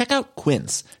 Check out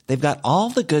Quince. They've got all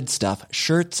the good stuff,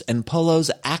 shirts and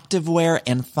polos, activewear,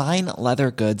 and fine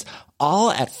leather goods,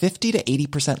 all at 50 to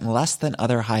 80% less than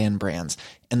other high-end brands.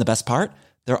 And the best part?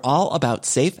 They're all about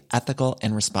safe, ethical,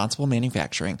 and responsible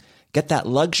manufacturing. Get that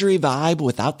luxury vibe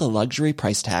without the luxury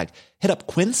price tag. Hit up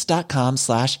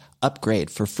quince.com/upgrade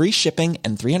for free shipping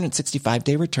and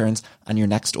 365-day returns on your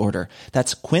next order.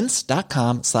 That's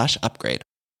quince.com/upgrade.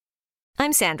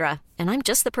 I'm Sandra, and I'm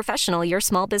just the professional your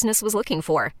small business was looking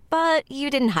for. But you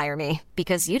didn't hire me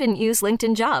because you didn't use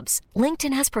LinkedIn Jobs.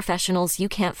 LinkedIn has professionals you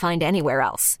can't find anywhere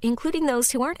else, including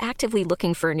those who aren't actively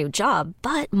looking for a new job,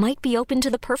 but might be open to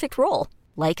the perfect role,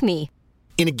 like me.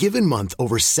 In a given month,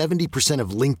 over 70%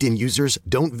 of LinkedIn users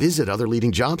don't visit other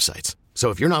leading job sites. So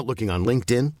if you're not looking on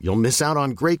LinkedIn, you'll miss out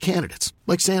on great candidates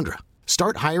like Sandra.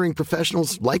 Start hiring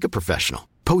professionals like a professional.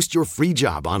 Post your free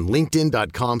job on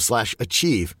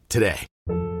linkedin.com/achieve today.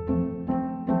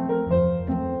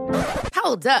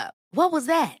 Hold up. What was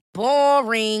that?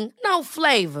 Boring. No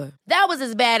flavor. That was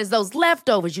as bad as those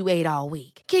leftovers you ate all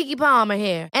week. Keke Palmer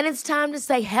here, and it's time to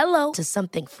say hello to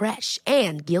something fresh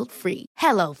and guilt-free.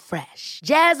 Hello Fresh.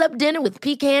 Jazz up dinner with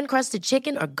pecan-crusted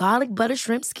chicken or garlic butter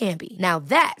shrimp scampi. Now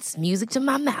that's music to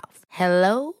my mouth.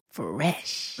 Hello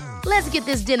Fresh. Let's get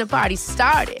this dinner party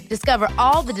started. Discover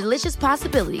all the delicious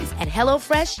possibilities at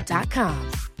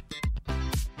hellofresh.com.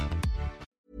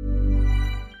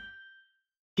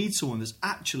 Need someone that's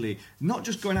actually not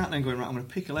just going out there and going, right, I'm going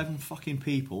to pick 11 fucking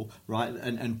people, right,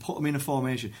 and put them in a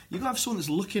formation. You've got to have someone that's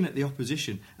looking at the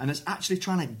opposition and that's actually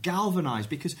trying to galvanise,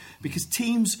 because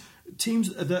teams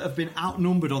that have been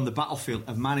outnumbered on the battlefield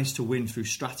have managed to win through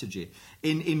strategy.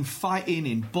 In fighting,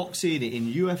 in boxing,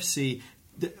 in UFC,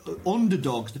 the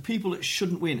underdogs, the people that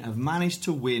shouldn't win, have managed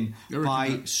to win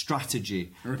by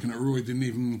strategy. I reckon that Roy didn't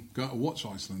even go to watch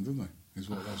Iceland, did they? Is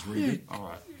what that's reading. All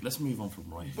right, let's move on from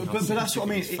Roy. But that's what I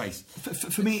mean.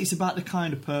 For me, it's about the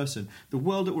kind of person, the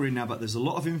world that we're in now. But there's a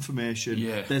lot of information.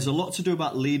 Yeah. There's a lot to do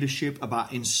about leadership,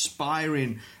 about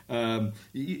inspiring someone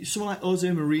like Jose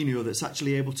Mourinho that's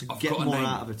actually able to get more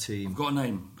out of a team. I've got a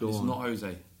name. It's not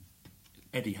Jose.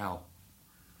 Eddie Howe.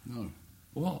 No.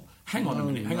 What? Hang on a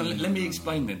minute. Hang on. Let me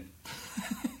explain then.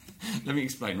 Let me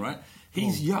explain. Right.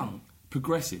 He's young.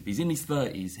 Progressive. He's in his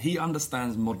 30s. He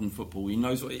understands modern football. He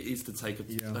knows what it is to take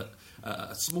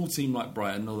a small team like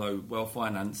Brighton, although well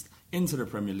financed, into the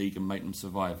Premier League and make them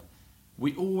survive.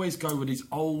 We always go with these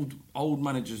old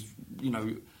managers. You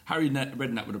know, Harry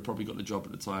Redknapp would have probably got the job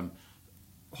at the time.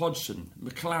 Hodgson,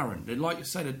 McLaren. They're, like you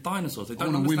say, they're dinosaurs. They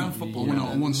don't understand football.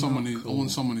 I want someone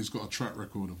who's got a track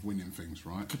record of winning things.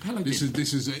 Right. Capello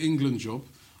this is an England job.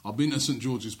 I've been to St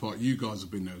George's Park. You guys have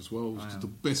been there as well. It's the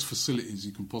best facilities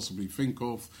you can possibly think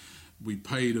of. We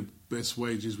pay the best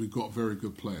wages. We've got very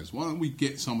good players. Why don't we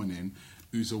get someone in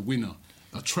who's a winner,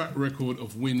 a track record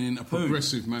of winning, a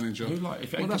progressive manager?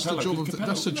 That's the job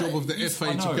of the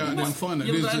FA to go out there and find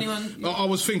it. I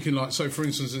was thinking, like, so for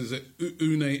instance, is it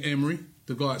Unai Emery?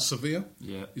 The guy at Sevilla,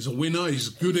 he's a winner. He's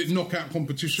good at knockout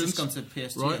competitions. He's gone to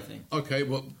PSG, right? I think. Okay,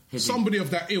 well, somebody of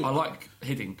that ilk. I like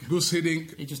Hiddink. Gus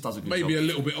Hiddink. He just does a good maybe job. A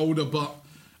little bit older, but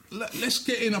let's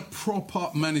get in a proper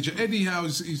manager. Eddie Howe,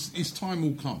 his time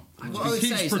will come. He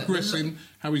keeps progressing.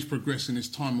 How he's progressing, his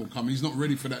time will come. He's not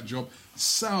ready for that job.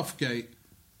 Southgate,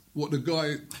 the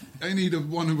guy? Ain't he the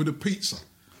one with the pizza?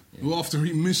 Who, after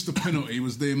he missed the penalty,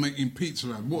 was there making pizza.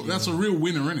 That's a real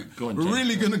winner, isn't it? We're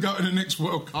really going to go to the next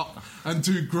World Cup and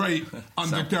do great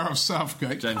under Gareth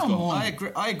Southgate. Come on.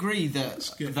 I agree that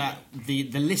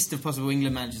the list of possible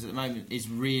England managers at the moment is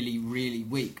really, really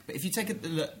weak. But if you take a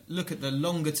look at the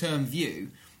longer term view,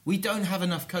 we don't have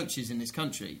enough coaches in this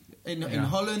country. In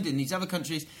Holland, in these other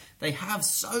countries, they have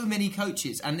so many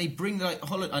coaches, and they bring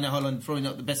Holland. I know Holland probably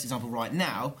not the best example right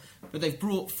now, but they've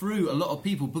brought through a lot of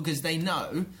people because they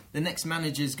know the next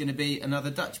manager is going to be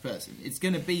another Dutch person. It's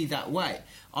going to be that way.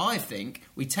 I think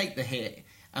we take the hit.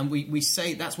 And we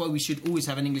say that's why we should always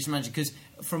have an English manager, because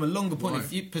from a longer point of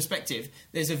view perspective,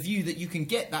 there's a view that you can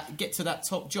get to that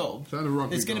top job.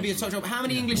 There's going to be a top job. How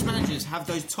many English managers have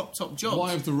those top jobs?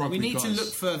 Why have the rugby guys? We need to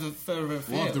look further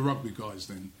afield. Why have the rugby guys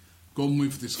then gone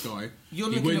with this guy? You're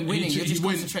looking at winning. You're just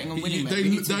concentrating on winning.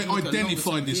 They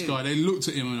identified this guy. They looked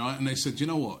at him and they said, you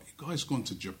know what? The guy's gone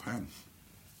to Japan.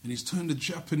 And he's turned the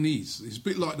Japanese. It's a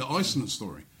bit like the Iceland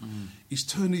story. He's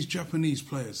turned these Japanese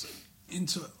players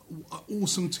into an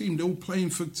awesome team. They're all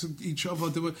playing for each other.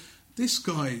 This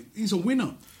guy, he's a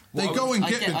winner. They go and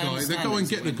get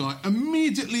the guy.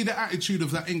 Immediately, the attitude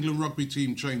of that England rugby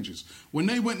team changes. When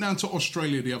they went down to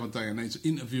Australia the other day and they were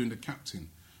interviewing the captain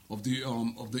of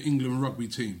the England rugby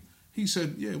team, he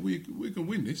said, "Yeah, we can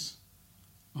win this."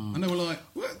 And they were like,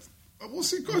 "What?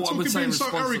 What's it got What I would talking say in being so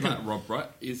response to arrogant? that, Rob, right,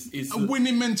 is A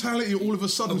winning mentality all of a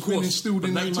sudden has been instilled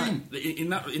in that team. In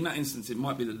that instance, it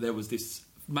might be that there was this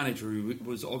manager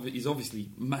who is obviously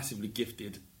massively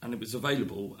gifted, and it was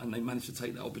available, and they managed to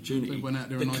take that opportunity. They went out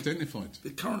there and identified.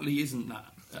 It currently isn't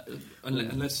that,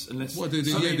 unless. Well,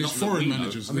 there's foreign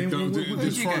managers.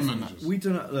 There's foreign managers. We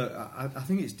don't look. I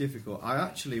think it's difficult. I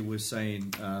actually was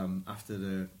saying after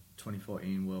the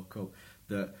 2014 World Cup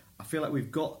that I feel like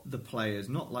we've got the players,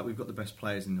 not like we've got the best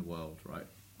players in the world, right?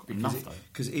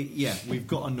 Because we've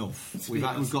got enough.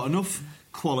 We've got enough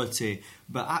quality,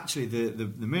 but actually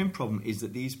the main problem is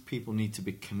that these people need to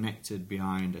be connected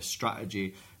behind a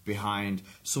strategy, behind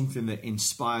something that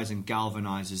inspires and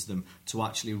galvanises them to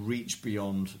actually reach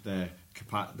beyond their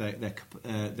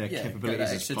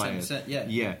capabilities as players.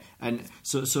 And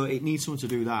so it needs someone to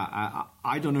do that.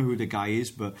 I don't know who the guy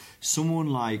is, but someone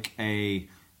like a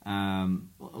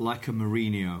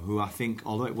Mourinho, who I think,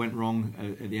 although it went wrong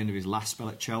at the end of his last spell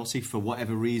at Chelsea for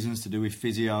whatever reasons to do with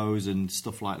physios and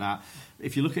stuff like that,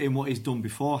 if you look at him, what he's done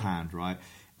beforehand, right,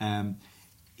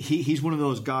 he's one of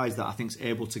those guys that I think is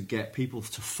able to get people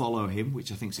to follow him,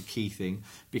 which I think is a key thing,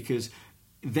 because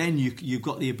then you've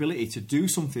got the ability to do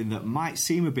something that might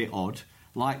seem a bit odd,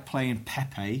 like playing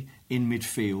Pepe in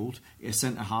midfield, a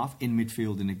centre-half in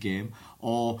midfield in a game,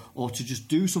 or to just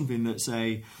do something that's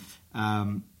a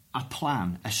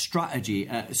plan, a strategy,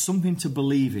 something to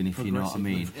believe in, if you know what I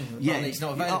mean. It's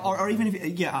not available. Or even if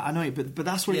I know it, but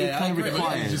that's what it kind of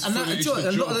requires. And a lot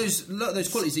of those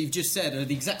qualities that you've just said are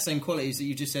the exact same qualities that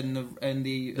you just said in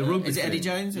the rugby. Is it Eddie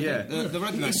Jones? The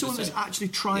rugby. It's someone that's actually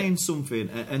trying something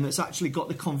and that's actually got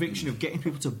the conviction of getting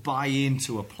people to buy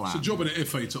into a plan. It's a job of the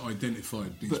FA to identify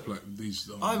these.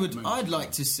 I'd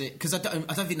like to see, because I don't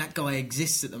think that guy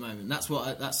exists at the moment.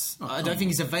 I don't think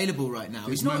he's available right now.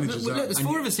 He's not. Look, there's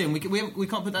four of us here. We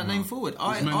can't put that name forward.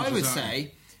 I would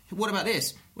say, what about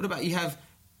this? What about you have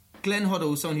Glenn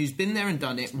Hoddle, someone who's been there and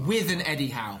done it, with an Eddie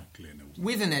Howe.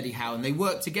 And they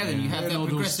work together, and you have that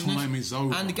progressiveness. Time is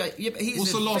over. And but he's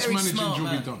what's the last managing job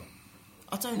he done?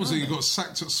 I don't know. Was he got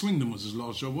sacked at Swindon? Was his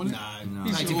last job, wasn't it? No.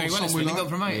 He did very well. Swindon got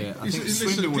promoted. Yeah, I think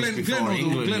Swindon was before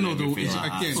England. Glenn Hoddle is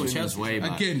again.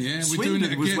 We're doing it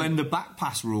again. Was when the back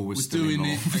pass rule was still doing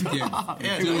it again.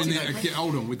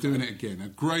 Hold on, we're doing it again. A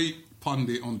great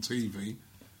pundit on TV.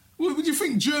 What would you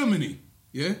think Germany,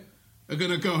 are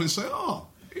going to go and say,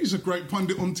 he's a great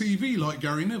pundit on TV like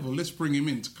Gary Neville. Let's bring him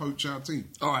in to coach our team.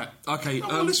 All right, okay.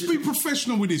 Let's be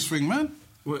professional with this thing, man.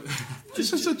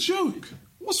 This is a joke.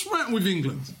 What's wrong with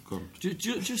England?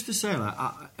 Just to say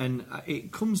that,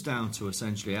 it comes down to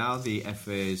essentially how the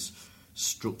FA's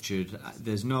structured.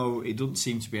 It doesn't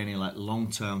seem to be any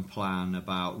long-term plan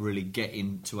about really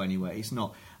getting to anywhere. It's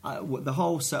not. The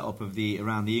whole setup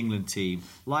around the England team,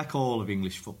 like all of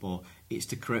English football, it's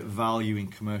to create value in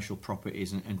commercial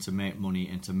properties and to make money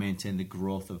and to maintain the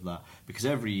growth of that. Because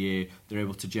every year they're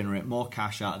able to generate more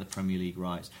cash out of the Premier League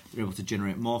rights. They're able to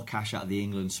generate more cash out of the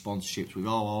England sponsorships with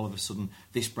all of a sudden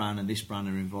this brand and this brand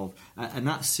are involved. And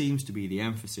that seems to be the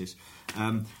emphasis.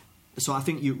 So I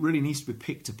think it really needs to be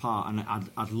picked apart, and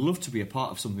I'd love to be a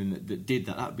part of something that did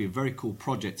that. That would be a very cool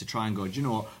project to try and go, do you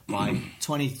know what, by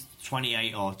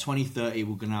 2028 or 2030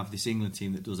 we're going to have this England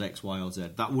team that does X, Y or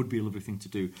Z. That would be a lovely thing to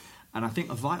do. And I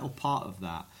think a vital part of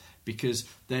that, because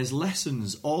there's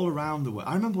lessons all around the world.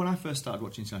 I remember when I first started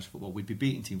watching international football, we'd be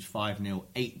beating teams 5-0,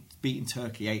 beating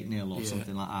Turkey 8-0 or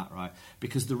something like that, right?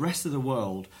 Because the rest of the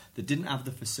world, they didn't have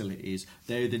the facilities,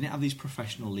 they didn't have these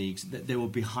professional leagues, they were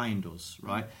behind us,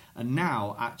 right? And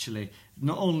now, actually,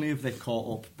 not only have they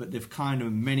caught up, but they've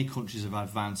many countries have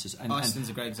advanced. Iceland's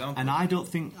a great example. And I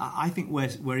think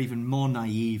we're even more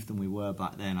naive than we were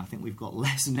back then. I think we've got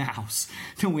less nous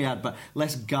than we had, but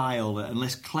less guile and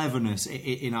less cleverness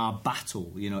in our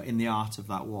battle, in the art of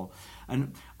that war.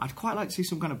 And I'd quite like to see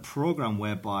some kind of programme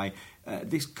whereby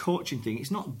this coaching thing,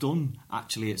 it's not done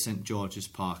actually at St George's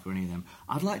Park or any of them.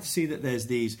 I'd like to see that there's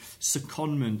these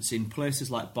secondments in places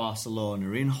like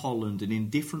Barcelona, in Holland and in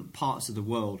different parts of the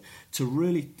world to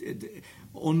really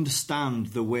understand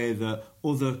the way that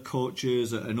other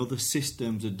coaches and other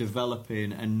systems are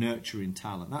developing and nurturing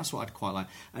talent. That's what I'd quite like.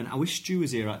 And I wish Stu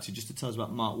was here actually just to tell us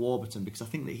about Mark Warburton, because I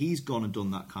think that he's gone and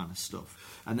done that kind of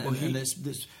stuff. And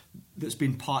that's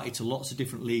been party to lots of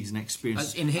different leagues and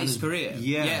experiences in his career.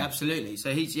 Yeah, absolutely.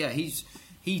 So he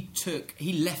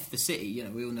left the city.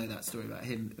 We all know that story about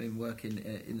him working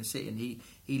in the city, and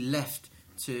he left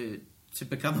to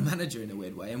become a manager in a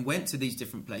weird way, and went to these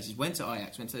different places, went to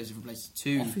Ajax, went to those different places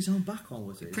off his own back, or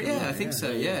was it? I think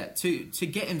so. To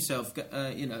get himself,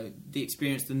 the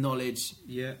experience, the knowledge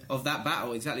of that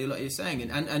battle, exactly like you're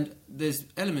saying, and there's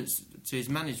elements to his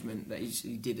management that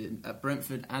he did at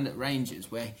Brentford and at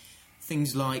Rangers, where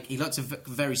things like he likes a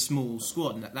very small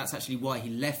squad, and that's actually why he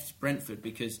left Brentford,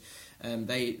 because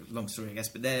long story I guess,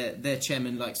 but their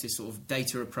chairman likes this sort of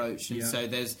data approach, and so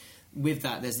there's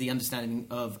the understanding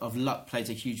of luck plays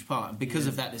a huge part, and because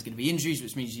of that there's going to be injuries,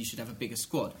 which means you should have a bigger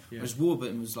squad. Whereas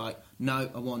Warburton was like, no,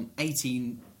 I want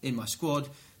 18 in my squad,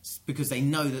 because they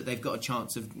know that they've got a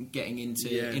chance of getting into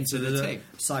the team.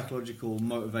 Psychological,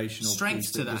 motivational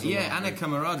strength to that, and a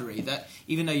camaraderie that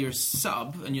even though you're a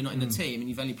sub and you're not in the team and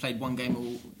you've only played one game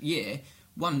all year,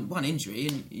 one injury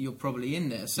and you're probably in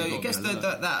there. So I guess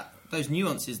those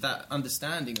nuances, that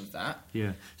understanding of that.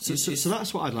 Yeah. So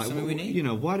that's what I'd like. We need. You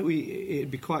know, why don't we?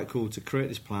 It'd be quite cool to create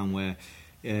this plan where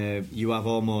you have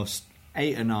almost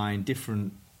 8 or 9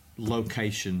 different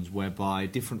locations whereby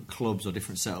different clubs or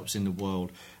different setups in the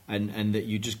world, and that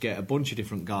you just get a bunch of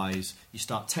different guys. You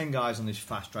start 10 guys on this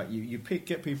fast track. You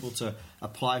get people to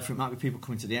apply for it. Might be people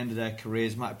coming to the end of their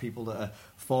careers. Might be people that are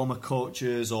former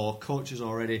coaches or coaches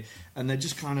already, and they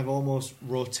just kind of almost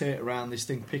rotate around this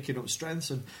thing, picking up strengths,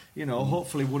 and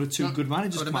hopefully 1 or 2 good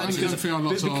managers come out,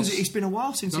 because it's been a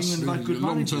while since England had good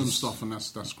managers. Long-term stuff, and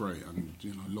that's great. And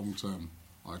long-term,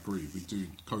 I agree. We do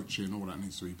coaching, all that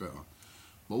needs to be better.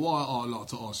 But what I'd like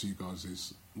to ask you guys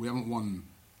is, we haven't won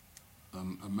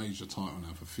a major title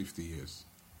now for 50 years.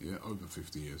 Yeah, over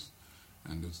 50 years.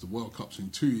 And there's the World Cup's in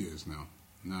 2 years now.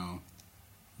 Now,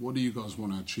 what do you guys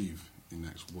want to achieve in the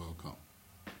next World Cup?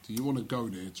 Do you want to go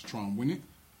there to try and win it?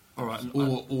 All right.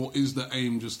 Or is the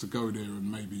aim just to go there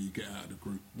and maybe get out of the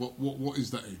group? What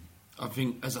is the aim? I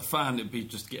think as a fan, it'd be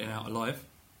just getting out alive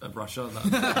of Russia.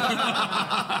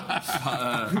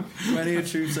 Many a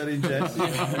true said in jest.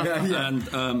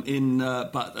 And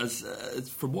but as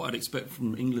from what I'd expect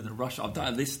from England and Russia,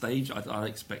 at this stage, I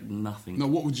expect nothing. No,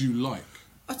 what would you like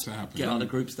to happen? Get out of the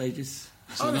group stages.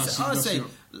 I would say,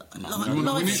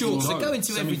 life short. So go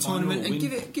into every tournament and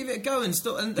give it a go and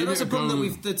stop. And that's a problem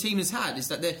that the team has had, is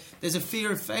that there's a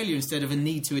fear of failure instead of a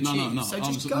need to achieve. No. So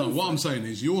just go. What I'm saying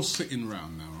is, you're sitting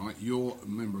round now, right? You're a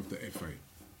member of the FA.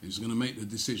 Who's going to make the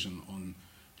decision on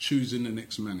choosing the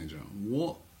next manager.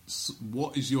 What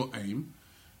is your aim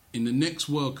in the next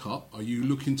World Cup? Are you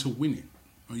looking to win it?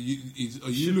 Are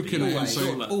you looking at it and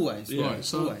saying always? Right.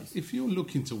 So always. If you're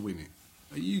looking to win it,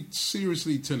 are you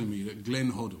seriously telling me that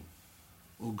Glenn Hoddle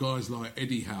or guys like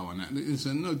Eddie Howe and that?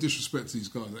 Listen, no disrespect to these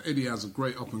guys. Eddie Howe's a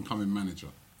great up and coming manager.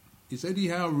 Is Eddie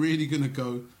Howe really going to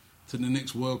go to the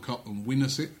next World Cup and win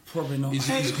us it? Probably not.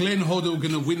 Is Glenn Hoddle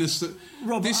going to win us it?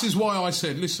 This is why I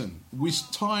said, listen,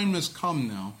 time has come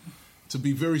now to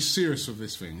be very serious with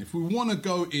this thing. If we want to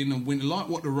go in and win, like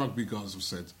what the rugby guys have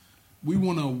said, we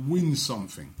want to win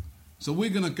something. So we're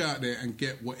going to go out there and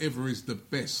get whatever is the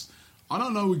best. I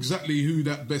don't know exactly who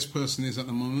that best person is at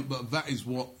the moment, but that is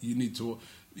what you need to...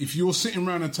 If you're sitting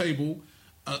around a table,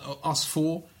 us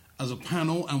 4, as a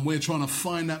panel, and we're trying to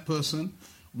find that person,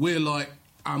 we're like...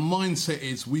 Our mindset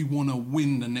is we want to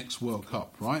win the next World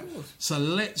Cup, right? So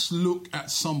let's look at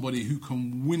somebody who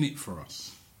can win it for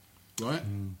us, right?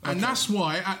 And that's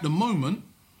why, at the moment,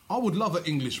 I would love an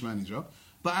English manager,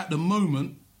 but at the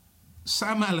moment,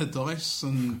 Sam Allardyce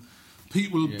and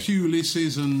people,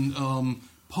 Pulis's and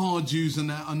Pardew's and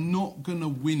that are not going to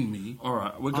win me. All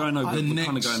right, we're going over the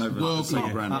next World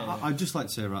Cup. I'd just like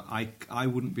to say, right, I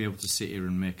wouldn't be able to sit here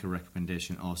and make a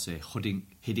recommendation or say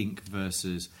Hiddink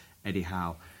versus Eddie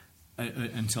Howe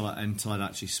until I'd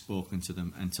actually spoken to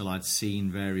them, until I'd seen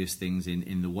various things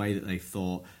in the way that they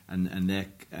thought and their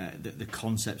the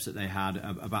concepts that they had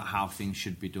about how things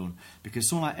should be done. Because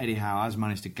someone like Eddie Howe has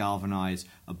managed to galvanise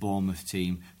a Bournemouth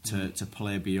team to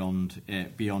play beyond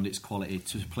its quality,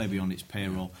 to play beyond its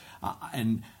payroll,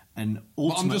 and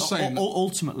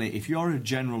ultimately, if you're a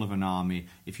general of an army,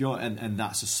 and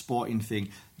that's a sporting thing,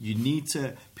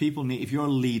 if you're a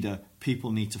leader,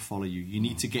 people need to follow you. You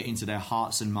need to get into their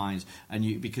hearts and minds,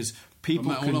 because people.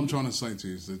 Matt, all I'm trying to say to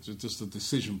you is that just the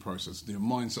decision process, the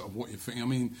mindset of what you're thinking. I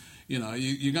mean,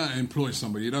 you're going to employ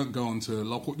somebody. You don't go on to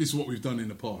this is what we've done in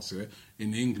the past. Yeah,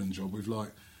 in the England job, we've we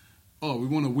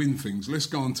want to win things. Let's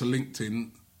go on to LinkedIn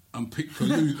and pick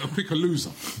a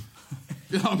loser.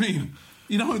 You know what I mean?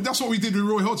 That's what we did with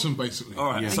Roy Hodgson, basically.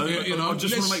 All right, so I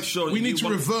just want to make sure... We need to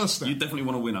reverse that. You definitely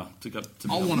want a winner to go...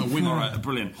 I want a winner. All right,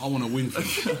 brilliant. I want to win.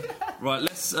 Right,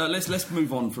 let's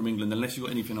move on from England, unless you've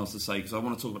got anything else to say, because I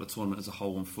want to talk about the tournament as a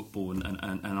whole and football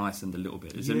and Iceland a little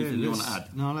bit. Is there anything you want to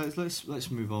add? No, let's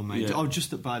move on, mate. Yeah.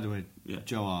 Just that, by the way,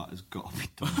 Joe Hart has got to be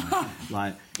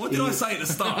done. What did I say at the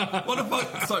start? What the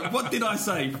fuck? Sorry, what did I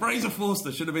say? Fraser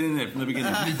Forster should have been in there from the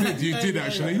beginning. You did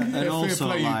actually. And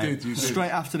also, you did.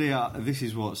 straight after this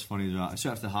is what's funny, right?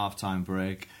 Straight after the half-time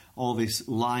break, all this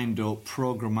lined up,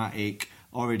 programmatic,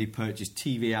 already purchased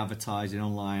TV advertising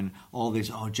online, all this,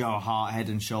 Joe Hart head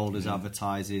and shoulders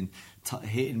advertising,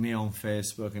 hitting me on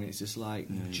Facebook, and it's just like,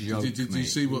 joke. Did you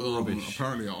see what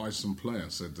apparently an Iceland player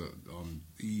said that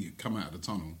he come out of the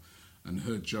tunnel and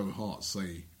heard Joe Hart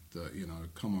say that,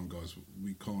 come on guys,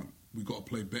 we've got to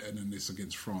play better than this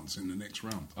against France in the next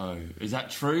round. Oh, is that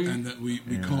true? And that we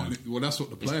can't. Well, that's what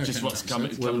the player. It's just what's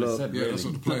coming. Said, really. That's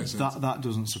what the player said. That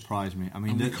doesn't surprise me. I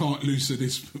mean, we can't lose to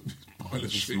this pile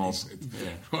of shit. Mob.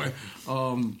 Right.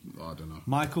 I don't know.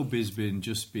 Michael Bisping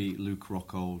just beat Luke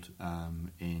Rockhold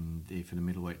for the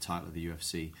middleweight title of the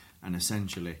UFC, and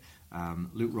essentially.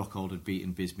 Luke Rockhold had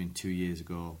beaten Bisping 2 years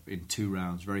ago in 2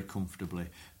 rounds very comfortably.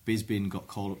 Bisping got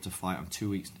called up to fight on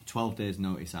 12 days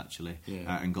notice actually,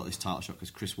 and got this title shot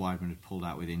because Chris Weidman had pulled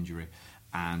out with injury.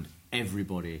 And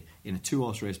everybody in a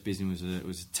 2-horse race, Bisping was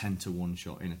a 10-1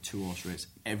 shot in a 2-horse race.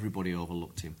 Everybody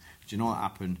overlooked him. Do you know what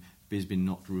happened? Bisping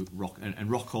knocked and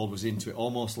Rockhold was into it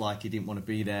almost like he didn't want to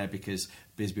be there because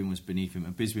Bisping was beneath him,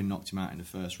 and Bisping knocked him out in the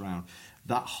first round.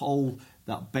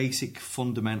 That basic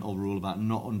fundamental rule about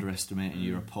not underestimating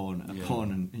your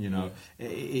opponent,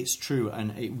 it's true,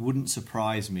 and it wouldn't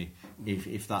surprise me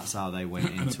if that's how they went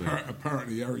into it.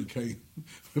 Apparently, Harry Kane,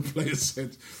 the player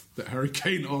said that Harry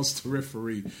Kane asked the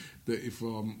referee that if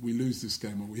we lose this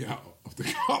game, are we out of the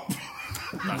cup?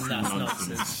 That's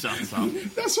nonsense. Shut up.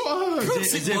 That's what I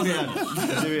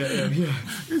heard.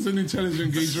 He's an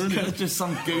intelligent geezer, isn't he? Just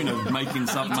some gooner making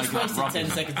up rubbish. 10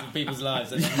 seconds of people's lives.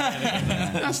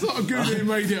 That's not a gooner who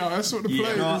made it out. That's what the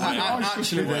player.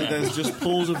 Actually, there's just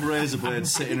pools of razor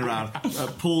blades sitting around,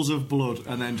 pools of blood,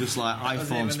 and then just like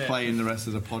iPhones playing the rest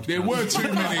of the podcast. There were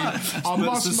too many. I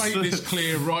must make this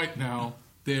clear right now.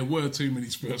 There were too many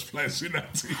Spurs players in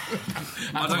that team.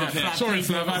 I don't care. Sorry,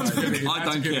 Flav. I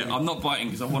don't care. I'm not biting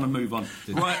because I want to move on.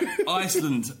 Right,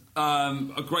 Iceland.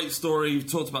 A great story. We've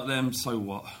talked about them. So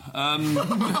what?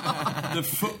 The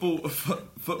football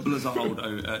as a whole,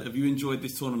 though. Have you enjoyed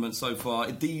this tournament so far?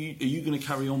 Are you going to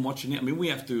carry on watching it? I mean, we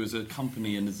have to as a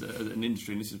company and as an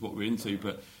industry, and this is what we're into.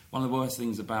 But one of the worst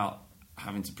things about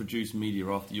having to produce media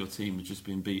after your team has just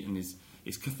been beaten is.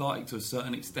 It's cathartic to a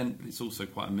certain extent, but it's also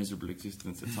quite a miserable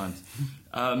existence at times.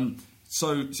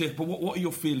 But what are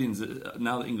your feelings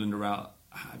now that England are out?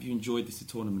 Have you enjoyed this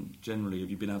tournament generally? Have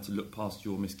you been able to look past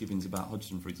your misgivings about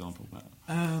Hodgson, for example?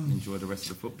 Enjoy the rest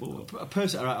of the football?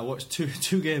 Personally, I watched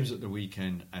two games at the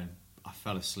weekend and I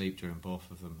fell asleep during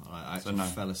both of them. I actually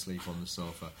fell asleep on the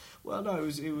sofa. Well, no,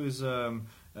 it was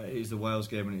the Wales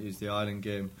game and it is the Ireland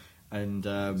game. And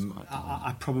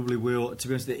I probably will. To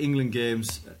be honest, the England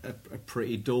games are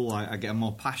pretty dull. I get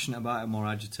more passionate about it, more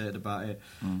agitated about it.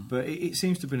 But it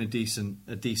seems to have been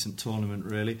a decent tournament,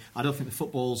 really. I don't think the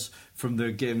football's, from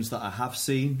the games that I have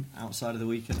seen outside of the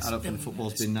weekend, I don't think the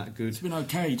football's been that good. It's been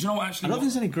okay. Do you know what, actually? I don't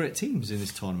think there's any great teams in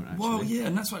this tournament, actually. Well, yeah,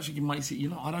 and that's what actually makes it,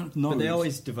 I don't know. But they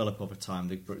always develop over time.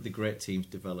 The great teams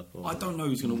develop over I don't know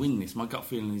who's going to win this. My gut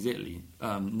feeling is Italy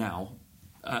now.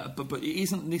 But it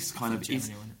isn't this kind of...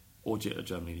 Germany, or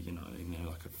Germany, they're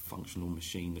like a functional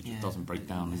machine that just doesn't break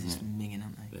down, isn't it? Minging,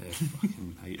 aren't they? Yeah, I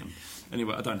fucking hate them.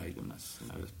 Anyway, I don't hate them. That's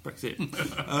Brexit.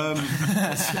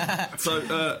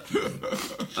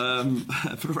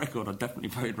 For the record, I definitely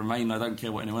voted Remain. I don't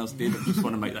care what anyone else did. I just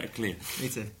want to make that clear. Me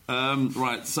too.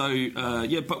 Right. So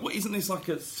but isn't this like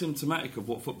a symptomatic of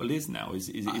what football is now? I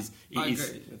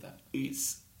agree with that.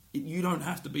 You don't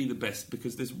have to be the best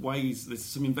because there's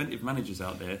some inventive managers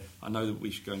out there. I know that we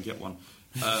should go and get one.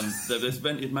 There's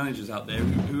inventive managers out there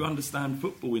who understand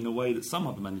football in a way that some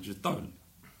other managers don't.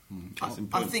 I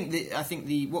think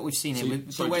what we've seen here.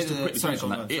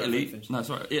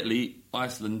 Italy,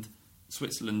 Iceland,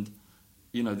 Switzerland.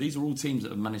 These are all teams that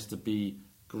have managed to be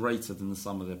greater than the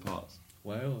sum of their parts.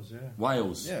 Wales.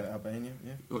 Yeah, Albania.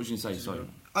 Yeah. What was you going to say? Sorry.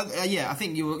 I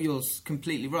think you're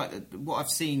completely right. What I've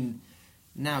seen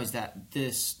now is that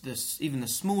even the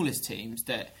smallest teams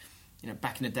that.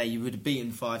 Back in the day you would have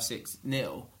beaten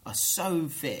 5-6-0 are so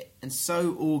fit and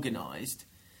so organised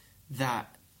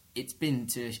that it's been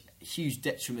to a huge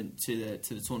detriment to the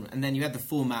tournament. And then you had the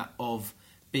format of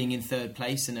being in third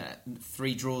place and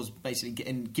 3 draws basically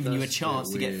giving you a chance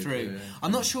to get through. Yeah.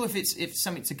 I'm not sure if it's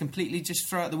something to completely just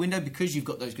throw out the window because you've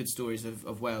got those good stories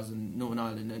of Wales and Northern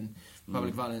Ireland and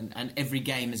Republic of Ireland and every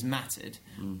game has mattered.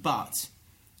 But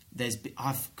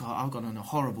I've gone on a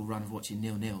horrible run of watching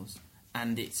 0-0s.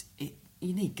 And you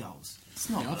need goals. It's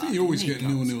not. I think you always get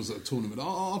 0-0s at a tournament.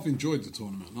 I've enjoyed the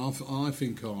tournament. I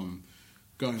think going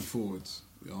forwards,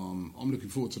 I'm looking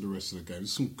forward to the rest of the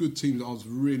games. Some good teams. I was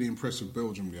really impressed with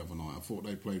Belgium the other night. I thought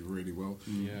they played really well.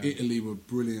 Yeah. Italy were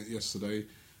brilliant yesterday.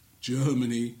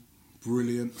 Germany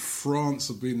brilliant. France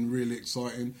have been really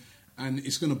exciting, and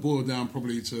it's going to boil down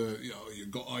probably to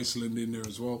you've got Iceland in there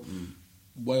as well.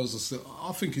 Wales are still.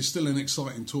 I think it's still an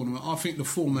exciting tournament. I think the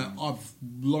format. I've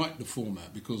liked the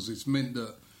format because it's meant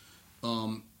that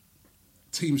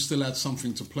teams still had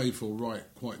something to play for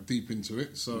quite deep into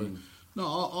it. So.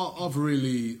 No, I've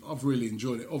really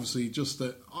enjoyed it. Obviously, just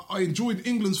that I enjoyed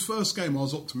England's first game. I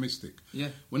was optimistic. Yeah.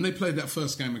 When they played that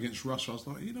first game against Russia, I was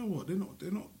like, you know what?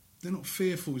 They're not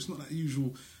fearful. It's not that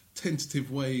usual tentative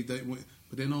way. But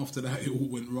then after that, it all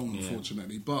went wrong,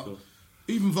 unfortunately. But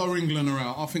even though England are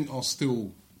out, I think I'll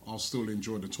still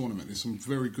enjoy the tournament. There's some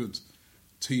very good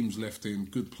teams left in,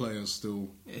 good players still.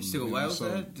 Yeah, still Wales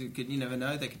there. You never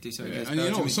know. They could do something. Yeah, and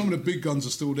Belgium. Some of the big guns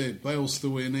are still there. Bale's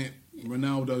still in it.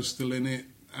 Ronaldo's still in it.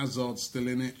 Hazard's still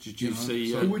in it. Did you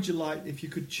see? Who would you like if you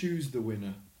could choose the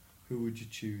winner? Who would you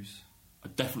choose? I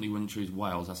definitely wouldn't choose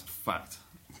Wales. That's a fact.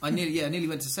 I nearly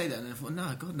went to say that, and then I thought,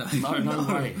 no, God, no, no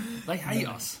way. They hate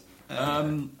us.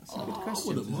 That's a good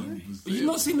question. You've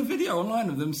not seen the video online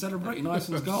of them celebrating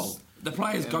Iceland's goal. The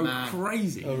players go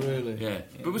crazy. Oh, really? Yeah.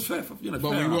 But it was fair. But we were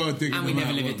digging them out. And we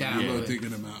never live it down. We were digging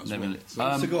them out as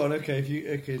well. So go on, okay,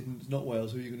 it's not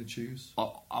Wales, who are you going to choose?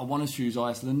 I want to choose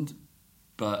Iceland,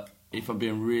 but if I'm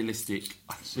being realistic,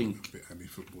 I think... It's a bit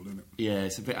anti-football, isn't it? Yeah,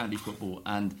 it's a bit anti-football,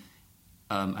 and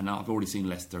I've already seen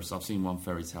Leicester, so I've seen one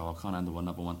fairy tale. I can't handle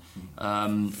another one.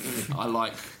 I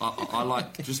like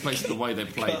just basically the way they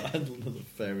play. Can't handle another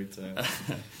fairy tale.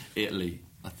 Italy,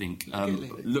 I think.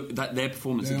 Look, their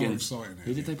performance against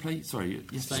who did they play? Sorry,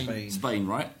 Spain,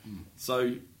 right?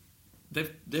 So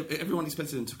everyone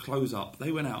expected them to close up.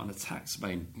 They went out and attacked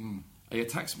Spain. They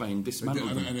attacked Spain, dismantled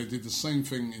them. And they did the same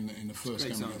thing in the first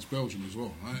game against Belgium as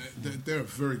well. They're a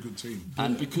very good team.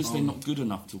 And because they're not good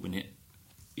enough to win it,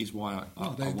 is why I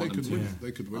want them to win.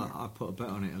 They could win. I put a bet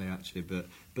on Italy actually, but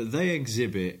they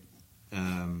exhibit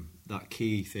that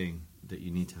key thing that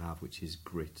you need to have, which is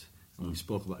grit. And we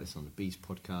spoke about this on the Beast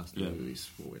podcast. It's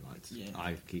what we like to,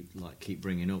 I keep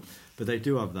bringing up, but they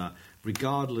do have that,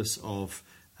 regardless of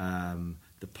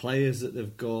the players that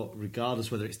they've got,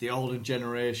 regardless whether it's the older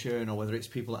generation or whether it's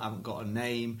people that haven't got a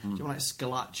name. Do you know, like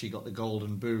Scalacci got the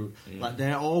golden boot? Like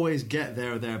they always get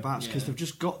there or thereabouts because they've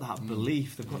just got that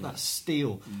belief, they've got that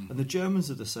steel. And the Germans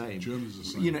are the same.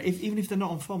 You know, even if they're not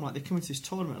on form, like they come into this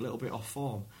tournament a little bit off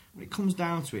form, when it comes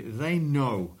down to it, they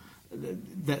know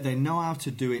that they know how to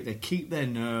do it. They keep their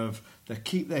nerve, they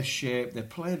keep their shape, they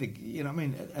play the, you know what I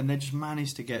mean, and they just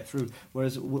manage to get through.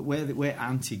 Whereas we're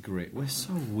anti-grit, we're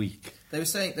so weak. They're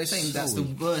saying that's the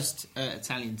worst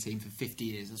Italian team for 50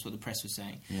 years. That's what the press was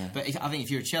saying. Yeah. But I think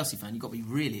if you're a Chelsea fan, you've got to be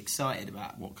really excited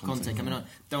about what Conte coming on.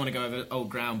 Don't want to go over old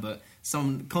ground, but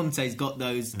Conte's got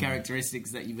those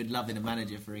characteristics that you would love in a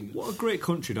manager for England. What a great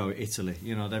country though, Italy.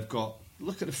 You know, they've got.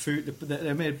 Look at the food.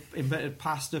 They invented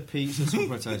pasta, pizza,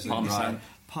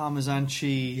 Parmesan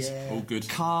cheese, all good.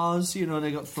 Cars, you know,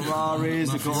 they got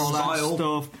Ferraris, they've got all that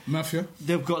stuff. Mafia.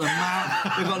 They've got the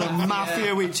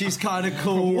mafia, which is kind of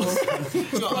cool.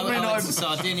 I went to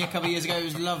Sardinia a couple of years ago. It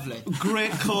was lovely.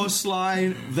 Great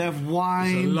coastline. They've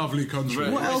wine. It's a lovely country.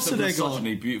 What else have they got?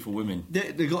 Beautiful women.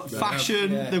 They've got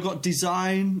fashion. They've got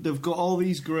design. They've got all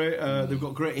these great. They've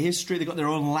got great history. They've got their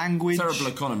own language. Terrible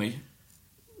economy.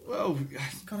 Well,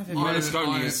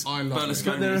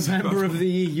 Berlusconi they're a member of the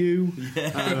EU.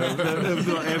 They've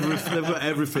got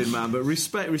everything, man. But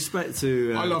respect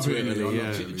to. I love Italy. Who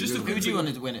would you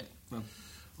want to win it? Well,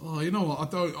 oh, you know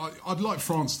what? I'd like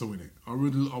France to win it. I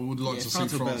would like to see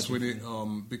France win it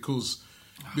because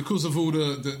of all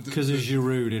because of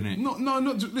Giroud, innit? No.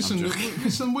 Listen.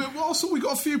 We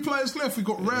got a few players left. We've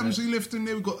got Ramsey left in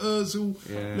there. We've got Ozil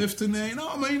left in there. You know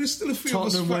what I mean? There's still a few of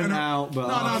us. Tottenham went out, but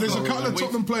no. There's a couple of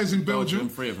Tottenham players in Belgium.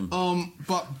 3 of them.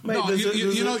 But mate,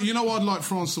 you know, I'd like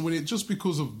France to win it just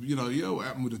because of you know what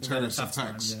happened with the terrorist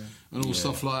attacks and all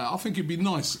stuff like that. I think it'd be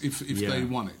nice if they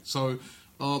won it. So,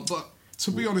 but. To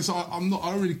be honest, I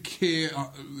don't really care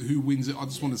who wins it. I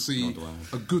just want to see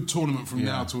a good tournament from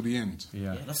now till the end.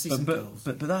 Yeah, let's see some goals.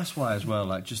 But that's why as well.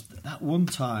 Like just that one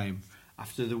time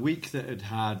after the week that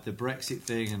had the Brexit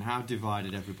thing and how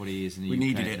divided everybody is in the UK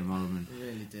needed at the moment. We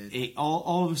really did.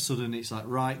 All of a sudden, it's like,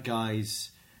 right, guys.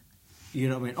 You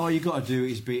know what I mean? All you got to do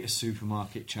is beat a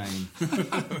supermarket chain,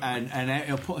 and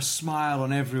it'll put a smile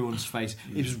on everyone's face.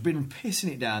 It's been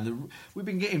pissing it down. We've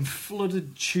been getting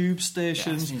flooded tube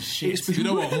stations. It's been you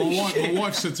know what? My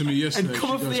wife said to me yesterday. And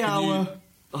come up the hour.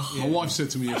 My wife said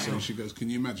to me yesterday. She goes, "Can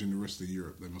you imagine the rest of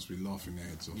Europe? They must be laughing their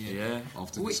heads off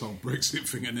after this whole Brexit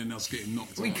thing, and then us getting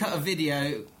knocked out." We cut a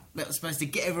video that was supposed to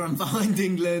get everyone behind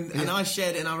England, and I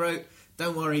shared it and I wrote,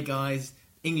 "Don't worry, guys.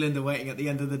 England are waiting at the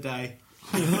end of the day."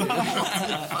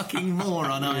 Fucking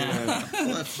moron, I am.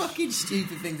 What a fucking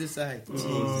stupid thing to say.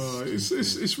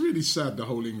 It's really sad, the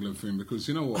whole England thing, because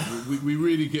you know what, we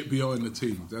really get behind the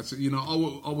team. That's I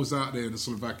was out there in the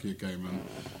Slovakia game,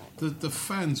 and the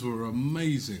fans were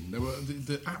amazing. They were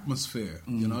the atmosphere,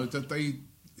 you know, that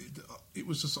it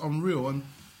was just unreal, and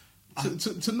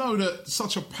to know that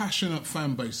such a passionate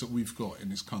fan base that we've got in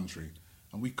this country.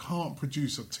 And we can't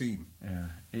produce a team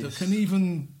that can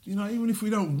even if we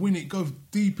don't win it, go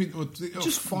deep into a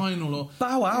just final or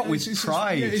bow out with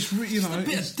pride. It's a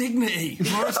bit of dignity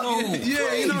for us all.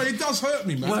 It does hurt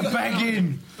me, man. We're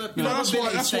begging. That's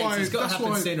why it's got to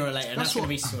happen sooner or later. That's going to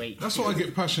be sweet. That's why I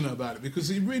get passionate about it, because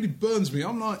it really burns me.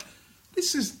 I'm like,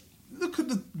 look at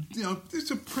this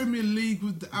is a Premier League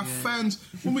with our fans.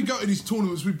 When we go to these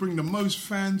tournaments, we bring the most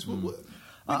fans. We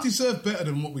deserve better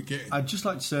than what we're getting. I'd just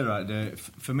like to say right there,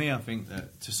 for me, I think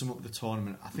that to sum up the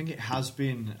tournament, I think it has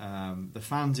been the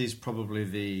fans is probably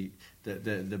the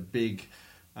big,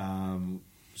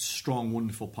 strong,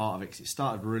 wonderful part of it. 'Cause it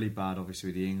started really bad, obviously,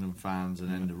 with the England fans,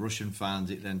 and then the Russian fans.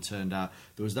 It then turned out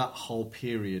there was that whole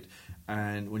period.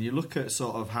 And when you look at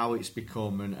sort of how it's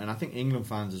become, and I think England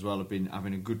fans as well have been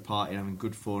having a good party, having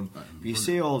good fun. But you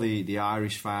see all the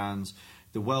Irish fans.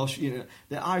 The Welsh, the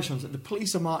Irish ones, the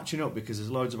police are marching up because there's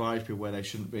loads of Irish people where they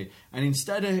shouldn't be. And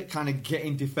instead of kind of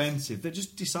getting defensive, they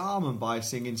just disarm them by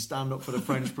singing "Stand up for the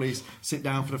French police, sit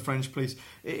down for the French police."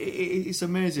 It's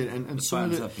amazing. And some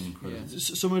of the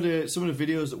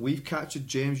videos that we've captured,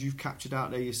 James, you've captured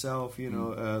out there yourself.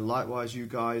 Likewise, you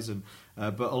guys, and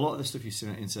but a lot of the stuff you've seen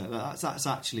on the internet, that's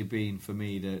actually been for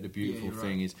me the beautiful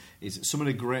thing. Is some of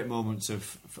the great moments of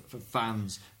for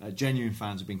fans, genuine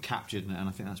fans, have been captured, and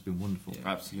I think that's been wonderful.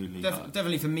 Absolutely,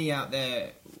 definitely for me out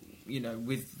there. I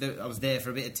was there for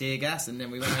a bit of tear gas, and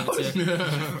then we went over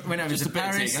to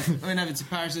Paris.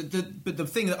 But the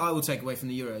thing that I will take away from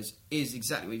the Euros is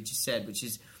exactly what you just said, which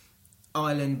is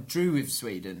Ireland drew with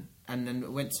Sweden, and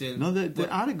then went to. No,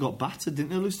 Ireland got battered,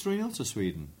 didn't they? Lose 3-0 to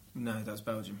Sweden. No, that was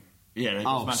Belgium. Yeah.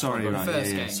 Sorry. Right. The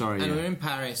first game. Sorry. And we were in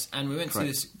Paris, and we went to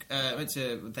this.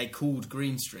 They called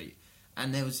Green Street,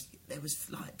 and there was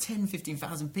like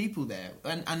 10,000-15,000 people there,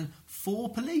 and 4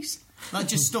 police, like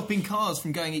just stopping cars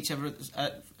from going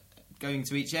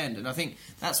to each end. And I think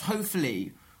that's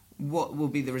hopefully what will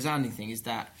be the resounding thing, is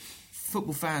that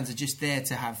football fans are just there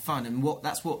to have fun, and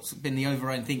that's what's been the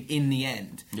overriding thing in the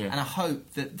end. Yeah. And I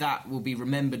hope that will be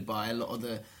remembered by a lot of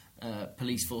the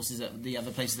police forces at the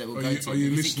other places that we'll go to. Are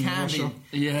you listening to Russia?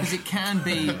 Because it can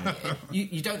be.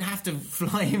 You don't have to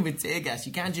fly in with tear gas.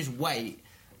 You can just wait.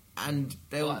 And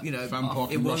they'll, fan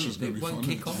park in Russia's going to be fun.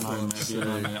 Kick off.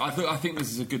 I think this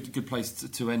is a good place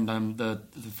to end. The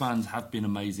fans have been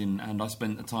amazing, and I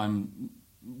spent the time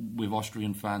with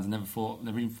Austrian fans. Never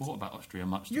even thought about Austria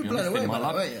much. To You're be blown honest, away in my by that,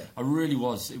 life. weren't you? I really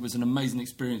was. It was an amazing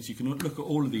experience. You can look at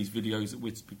all of these videos that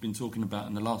we've been talking about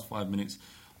in the last 5 minutes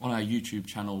on our YouTube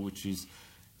channel, which is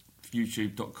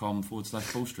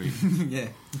youtube.com/Ball Street. Yeah.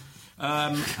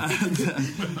 And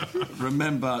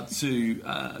remember to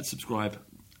subscribe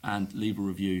and leave a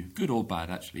review, good or bad.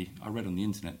 Actually, I read on the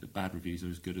internet that bad reviews are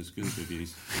as good as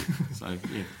reviews. So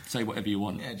say whatever you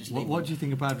want. Yeah, what do you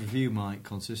think a bad review might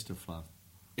consist of, Flav?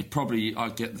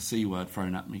 I'd get the C word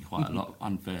thrown at me quite a lot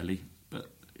unfairly, but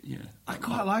yeah, I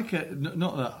quite like it.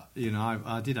 Not that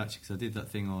I did actually, because I did that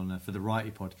thing on for the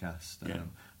Righty podcast. I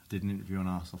did an interview on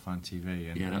Arsenal Fan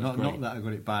TV, and not that I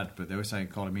got it bad, but they were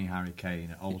calling me Harry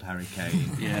Kane, old Harry Kane.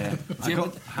 Yeah, I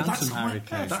got handsome Harry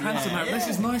Kane. This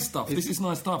is nice stuff. This is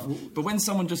nice stuff. But when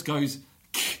someone just goes,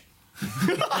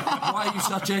 why are you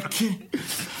such a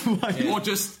or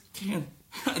just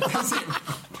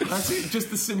that's it.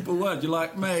 Just a simple word. You're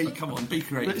like, mate, come on, be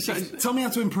creative. Tell me how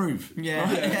to improve.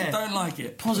 Yeah. Don't like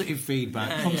it. Positive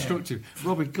feedback, constructive.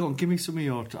 Robbie, go on, give me some of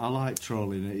your. I like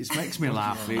trolling it. It makes me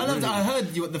laugh. I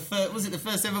heard you at the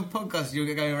first ever podcast you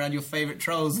were going around your favourite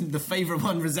trolls, and the favourite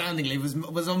one resoundingly was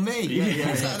on me.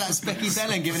 That's Specky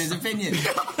Bellend giving his opinion.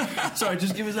 Sorry,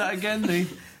 just give us that again, Lee.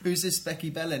 Who's this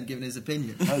Specky Bellend giving his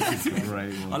opinion? That's a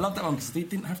great one. I love that one because he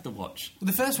didn't have to watch. Well,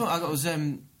 the first one I got was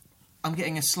I'm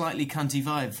getting a slightly cunty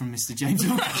vibe from Mr. James.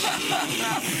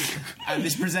 And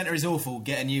this presenter is awful,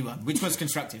 get a new one. Which was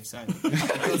constructive, so you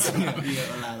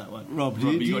gotta allow that one. Rob, do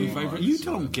you got any favourites? You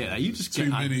don't get that, you just too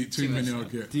get too many I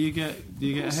get. Do you get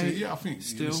a hate? Yeah, I think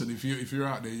still. Listen, if you're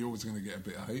out there, you're always going to get a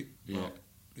bit of hate. Yeah.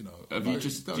 But,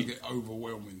 don't get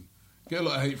overwhelming Get a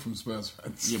lot of hate from Spurs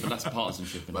fans. Yeah, but that's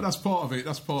partisanship. But that's part of it.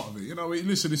 That's part of it. You know,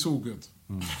 listen, it's all good.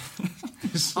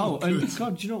 It's all good. And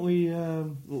God, do you know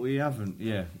what we haven't?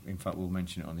 Yeah, in fact, we'll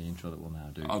mention it on the intro that we'll now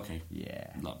do. Okay. Yeah.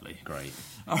 Lovely. Great.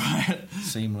 All right.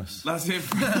 Seamless. That's it.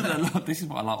 This is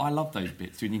what I love. I love those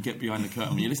bits when you get behind the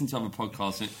curtain. When you listen to other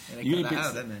podcasts, they cut that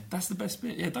out, don't they? That's the best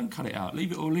bit. Yeah, don't cut it out.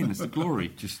 Leave it all in. It's the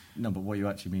glory. But what you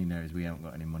actually mean there is we haven't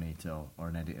got any money or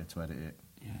an editor to edit it.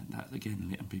 Yeah, that again,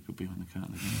 letting people behind the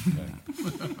curtain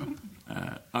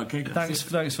again. Okay. Thanks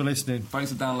for listening.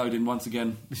 Thanks for downloading once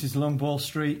again. This is Long Ball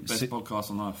Street. Best podcast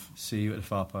on earth. See you at the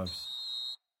far post.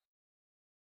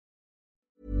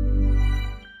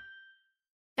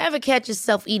 Ever catch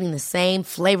yourself eating the same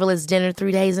flavorless dinner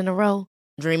 3 days in a row?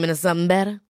 Dreaming of something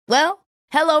better? Well,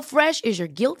 HelloFresh is your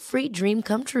guilt-free dream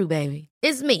come true, baby.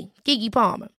 It's me, Keke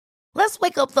Palmer. Let's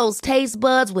wake up those taste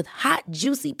buds with hot,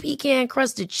 juicy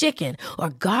pecan-crusted chicken or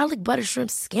garlic butter shrimp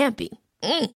scampi.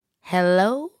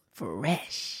 Hello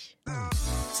Fresh.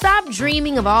 Stop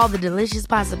dreaming of all the delicious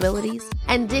possibilities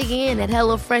and dig in at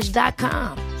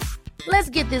HelloFresh.com. Let's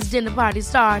get this dinner party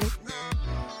started.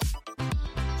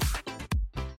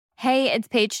 Hey, it's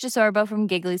Paige DeSorbo from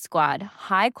Giggly Squad.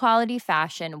 High quality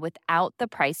fashion without the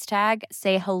price tag.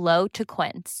 Say hello to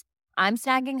Quince. I'm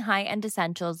snagging high-end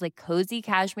essentials like cozy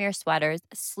cashmere sweaters,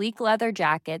 sleek leather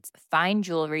jackets, fine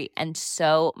jewelry, and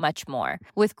so much more.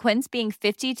 With Quince being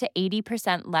 50 to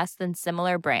 80% less than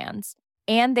similar brands.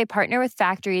 And they partner with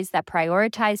factories that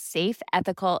prioritize safe,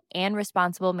 ethical, and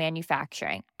responsible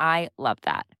manufacturing. I love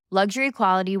that. Luxury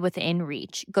quality within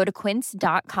reach. Go to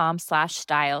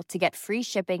quince.com/style to get free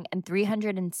shipping and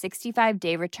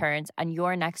 365-day returns on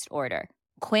your next order.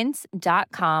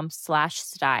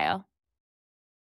 Quince.com/style.